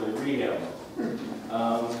not really rehab them.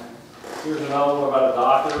 Here's another one about a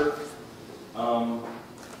doctor.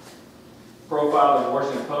 Profiled in the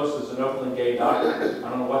Washington Post as an openly gay doctor. I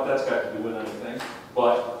don't know what that's got to do with anything,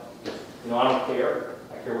 but you know, I don't care.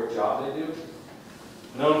 I care what job they do.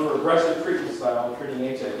 Known for aggressive treatment style treating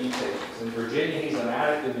HIV patients. In Virginia, he's an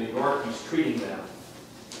addict. In New York, he's treating them.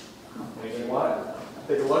 Thinking what?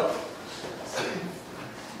 Take a look.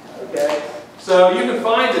 Okay. So you can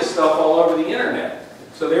find this stuff all over the internet.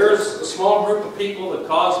 So there's a small group of people that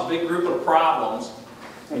cause a big group of problems,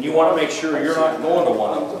 and you want to make sure you're not going to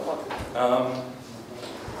one of them.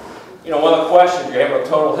 You know, one of the questions, do you have a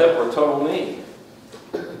total hip or a total knee?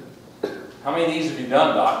 How many of these have you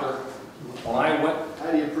done, doctor? When I went...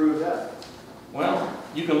 How do you prove that? Well,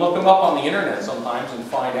 you can look them up on the internet sometimes and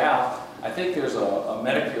find out. I think there's a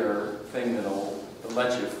Medicare thing that'll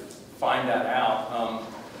let you find that out.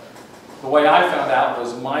 The way I found out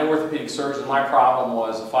was my orthopedic surgeon, my problem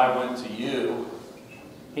was if I went to you,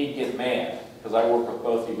 he'd get mad because I work with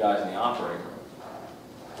both of you guys in the operating room.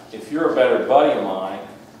 If you're a better buddy of mine,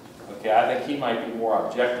 okay, I think he might be more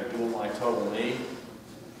objective doing my total knee.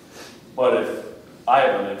 But if I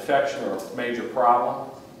have an infection or a major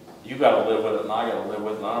problem, You got to live with it, and I got to live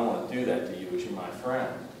with it, and I don't want to do that to you as you're my friend.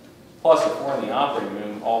 Plus, if we're in the operating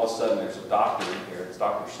room, all of a sudden there's a doctor in here, it's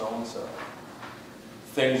Dr. So-and-so.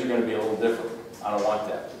 Things are going to be a little different. I don't want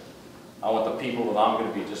that. I want the people that I'm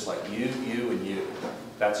going to be just like you, and you.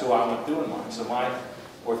 That's who I want doing mine. So my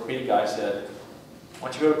orthopedic guy said, why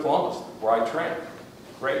don't you go to Columbus, where I train?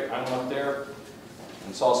 Great. I went up there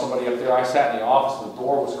and saw somebody up there. I sat in the office, the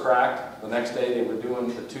door was cracked. The next day they were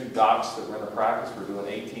doing, the two docs that were in the practice were doing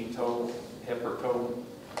 18 total hip or total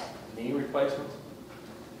knee replacements.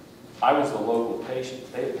 I was the local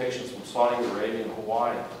patient. They had patients from Saudi Arabia and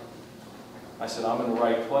Hawaii. I said, I'm in the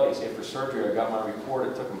right place. After surgery, I got my report.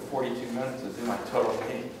 It took them 42 minutes to do my total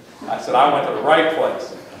knee. I said, I went to the right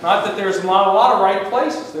place. Not that there's not a lot of right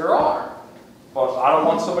places. There are. But I don't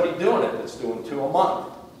want somebody doing it that's doing 2 a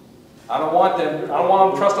month. I don't want them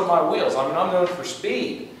trusting my wheels. I mean, I'm known for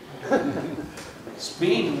speed.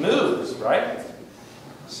 Speed moves, right?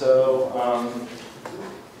 So,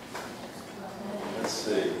 let's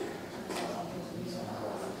see.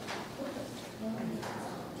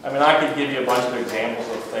 I mean, I could give you a bunch of examples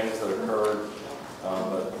of things that occurred,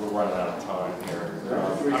 but we're running out of time here.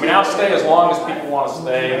 I mean, I'll stay as long as people want to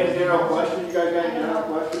stay. Any general questions? You guys got any general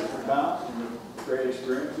questions for Tom? Great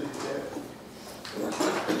experiences you had?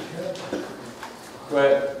 Go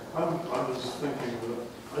ahead. I'm just thinking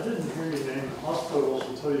that I didn't hear you name hospitals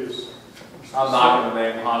until you. I'm not going to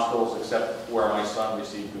name hospitals except where my son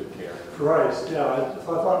received good care. Christ, yeah. I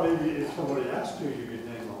thought maybe if somebody asked you, you could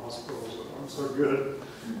name the hospitals that aren't so good.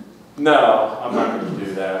 No, I'm not going to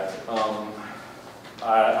do that.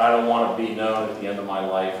 I don't want to be known at the end of my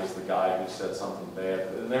life as the guy who said something bad.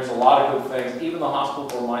 And there's a lot of good things. Even the hospital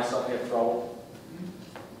where my son had trouble,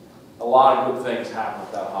 a lot of good things happen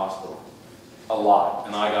at that hospital. A lot.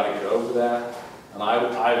 And I got to get over that. And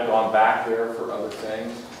I've gone back there for other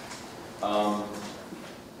things.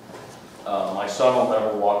 My son will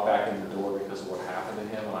never walk back in the door because of what happened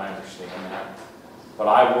to him, and I understand that. But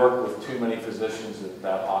I work with too many physicians at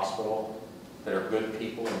that hospital that are good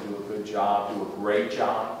people and do a good job, do a great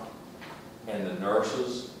job, and the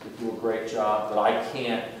nurses that do a great job, that I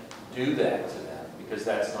can't do that to them because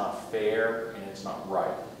that's not fair and it's not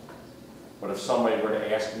right. But if somebody were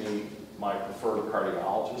to ask me my preferred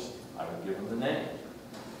cardiologist, I would give them the name.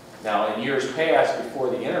 Now, in years past, before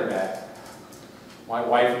the internet, my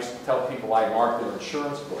wife used to tell people I marked their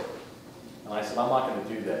insurance book. And I said, I'm not going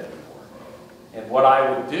to do that anymore. And what I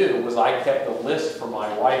would do was I kept a list for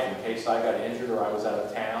my wife in case I got injured or I was out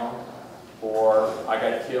of town or I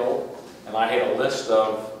got killed. And I had a list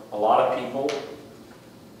of a lot of people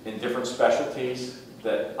in different specialties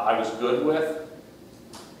that I was good with.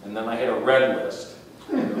 And then I had a red list.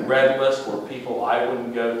 And the red list were people I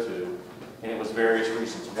wouldn't go to. And it was various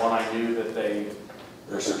reasons. One, I knew that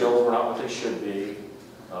their skills were not what they should be.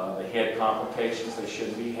 They had complications they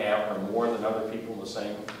shouldn't be having, or more than other people in the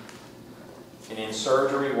same. And in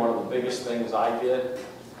surgery, one of the biggest things I did,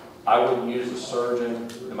 I wouldn't use a surgeon,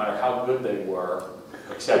 no matter how good they were,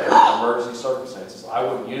 except in emergency circumstances. I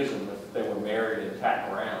wouldn't use them if they were married and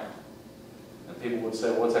tacked around. And people would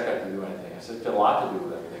say, what's that got to do with anything? I said, it's got a lot to do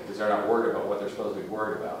with everything, because they're not worried about what they're supposed to be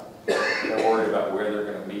worried about. They're worried about where they're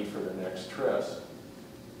going to meet for their next trips.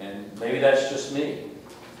 And maybe that's just me.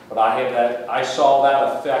 But I saw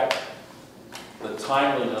that affect the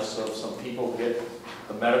timeliness of some people get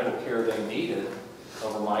the medical care they needed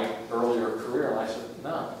over my earlier career. And I said,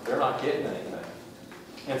 no, they're not getting anything.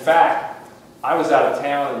 In fact, I was out of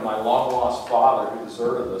town and my long-lost father, who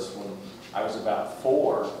deserted us when I was about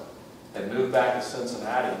 4, had moved back to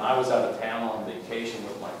Cincinnati. And I was out of town on vacation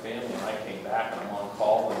with my family, and I came back and I'm on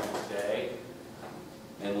call the next day.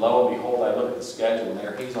 And lo and behold, I look at the schedule, and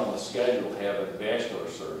there he's on the schedule to have a vascular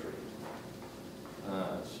surgery.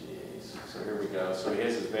 Oh, jeez. So here we go. So he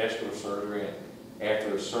has his vascular surgery, and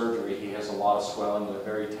after his surgery, he has a lot of swelling in a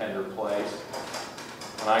very tender place.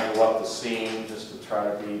 And I go up to see him just to try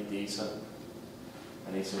to be decent.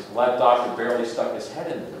 And he says, well, that doctor barely stuck his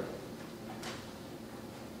head in there.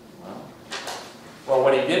 Well,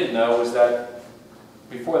 what he didn't know was that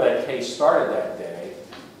before that case started that day,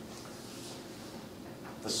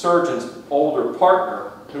 the surgeon's older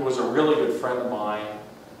partner, who was a really good friend of mine,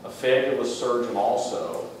 a fabulous surgeon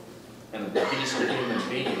also, and a decent human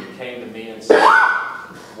being, came to me and said,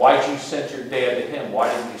 why'd you send your dad to him?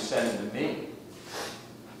 Why didn't you send him to me?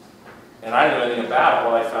 And I didn't know anything about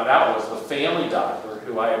it. What I found out was the family doctor,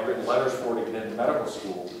 who I had written letters for to get into medical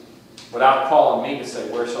school, without calling me to say,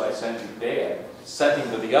 where should I send your dad, sent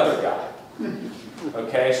him to the other guy.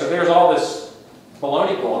 Okay, so there's all this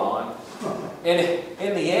baloney going on. And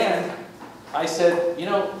in the end, I said, you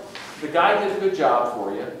know, the guy did a good job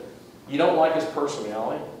for you. You don't like his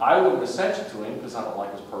personality. I wouldn't have sent you to him because I don't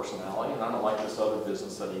like his personality and I don't like this other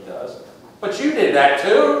business that he does. But you did that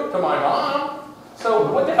too, to my mom.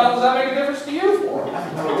 So what the hell does that make a difference to you for? You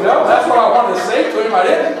know, that's what I wanted to say to him. I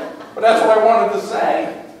didn't, but that's what I wanted to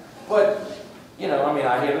say. But, you know, I mean,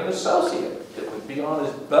 I had an associate that would be on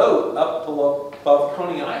his boat up above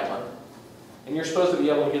Coney Island, and you're supposed to be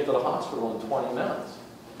able to get to the hospital in 20 minutes.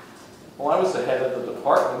 Well, I was the head of the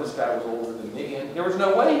department. This guy was older than me, and there was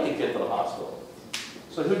no way he could get to the hospital.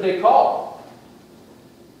 So who'd they call?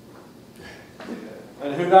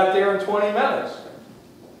 And who got there in 20 minutes?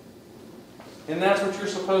 And that's what you're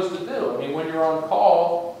supposed to do. I mean, when you're on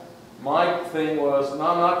call, my thing was, no,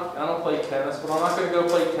 I don't play tennis, but I'm not going to go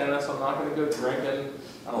play tennis. I'm not going to go drinking.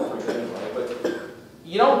 I don't drink anyway, but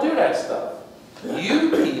you don't do that stuff.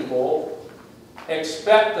 You people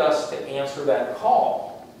expect us to answer that call.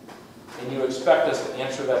 And you expect us to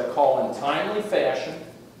answer that call in timely fashion,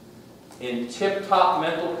 in tip-top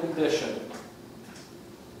mental condition,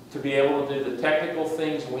 to be able to do the technical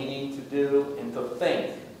things we need to do and to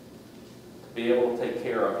think, to be able to take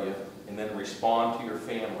care of you, and then respond to your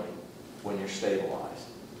family when you're stabilized.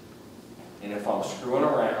 And if I'm screwing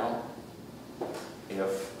around,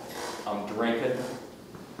 if I'm drinking,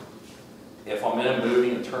 if I'm in a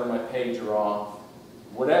movie and turn my pager off,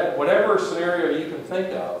 whatever scenario you can think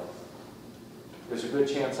of, there's a good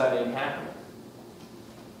chance that ain't happening.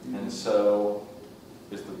 And so,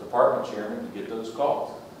 is the department chairman to get those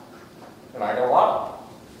calls. And I got a lot of them.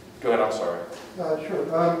 Go ahead, I'm sorry.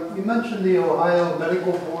 Sure. You mentioned the Ohio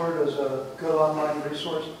Medical Board as a good online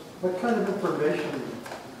resource. What kind of information?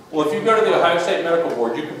 Well, if you go to the Ohio State Medical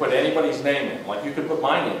Board, you can put anybody's name in. Like you could put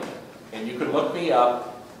my name in. And you could look me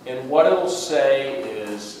up. And what it'll say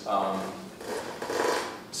is,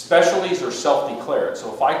 specialties are self-declared.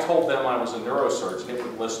 So if I told them I was a neurosurgeon, it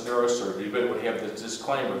would list neurosurgery, but it would have this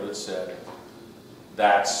disclaimer that said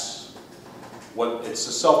that's what it's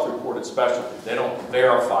a self-reported specialty. They don't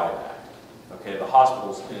verify that. Okay, the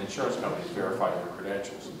hospitals and insurance companies verify your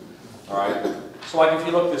credentials. All right. So like if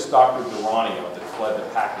you look this Dr. Durrani up that fled to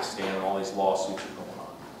Pakistan and all these lawsuits are going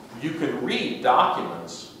on, you can read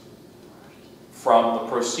documents from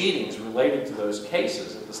the proceedings related to those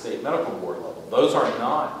cases at the state medical board level. Those are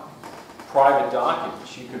not private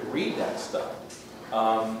documents. You could read that stuff.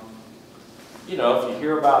 You know, if you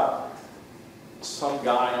hear about some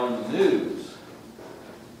guy on the news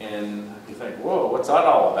and you think, whoa, what's that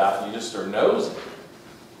all about? And you just start nosing,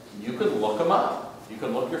 you can look them up. You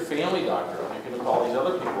can look your family doctor up. You can look all these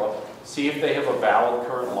other people up. See if they have a valid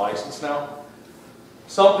current license now.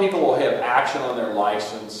 Some people will have action on their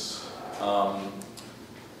license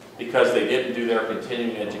because they didn't do their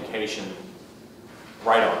continuing education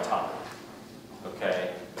right on time.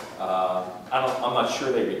 Okay, I'm not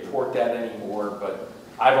sure they report that anymore, but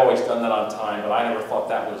I've always done that on time. But I never thought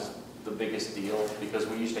that was the biggest deal because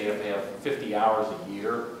we used to have 50 hours a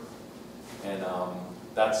year, and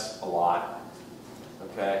that's a lot.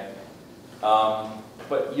 Okay,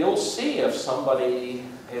 but you'll see if somebody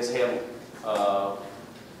has had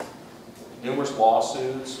numerous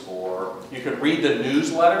lawsuits, or you can read the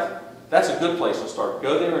newsletter. That's a good place to start.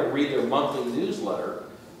 Go there and read their monthly newsletter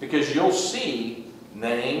because you'll see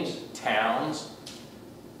names, towns,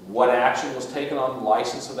 what action was taken on the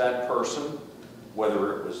license of that person,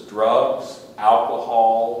 whether it was drugs,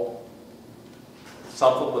 alcohol,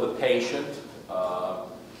 something with a patient,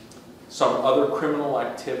 some other criminal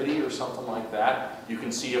activity or something like that. You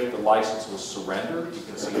can see if the license was surrendered. You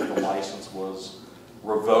can see if the license was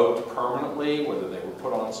revoked permanently, whether they were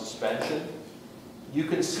put on suspension. You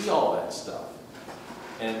can see all that stuff.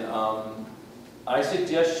 And I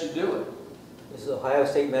suggest you do it. This is Ohio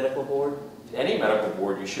State Medical Board? Any medical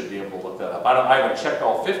board, you should be able to look that up. I haven't checked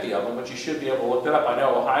all 50 of them, but you should be able to look that up. I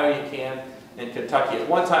know Ohio you can, and Kentucky. At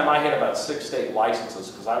one time I had about 6 state licenses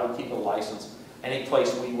because I would keep a license any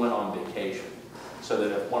place we went on vacation. So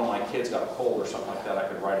that if one of my kids got a cold or something like that, I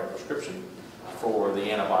could write a prescription for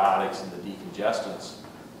the antibiotics and the decongestants.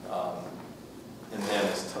 And then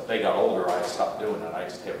as they got older, I stopped doing that. I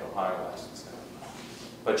just have an Ohio license now.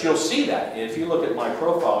 But you'll see that. If you look at my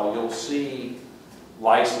profile, you'll see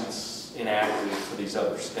license inactive for these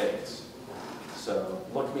other states. So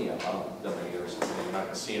look me up. I don't know many years. You're not going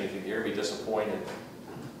to see anything here. Be disappointed.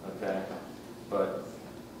 Okay, but.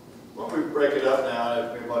 Why don't we break it up now,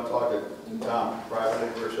 if we want to talk to Tom privately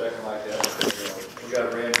for a second like that. We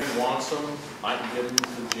got Randy. Who wants them, I can get them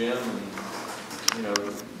to the gym, and you know,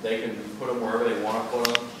 they can put them wherever they want to put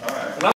them. All right. And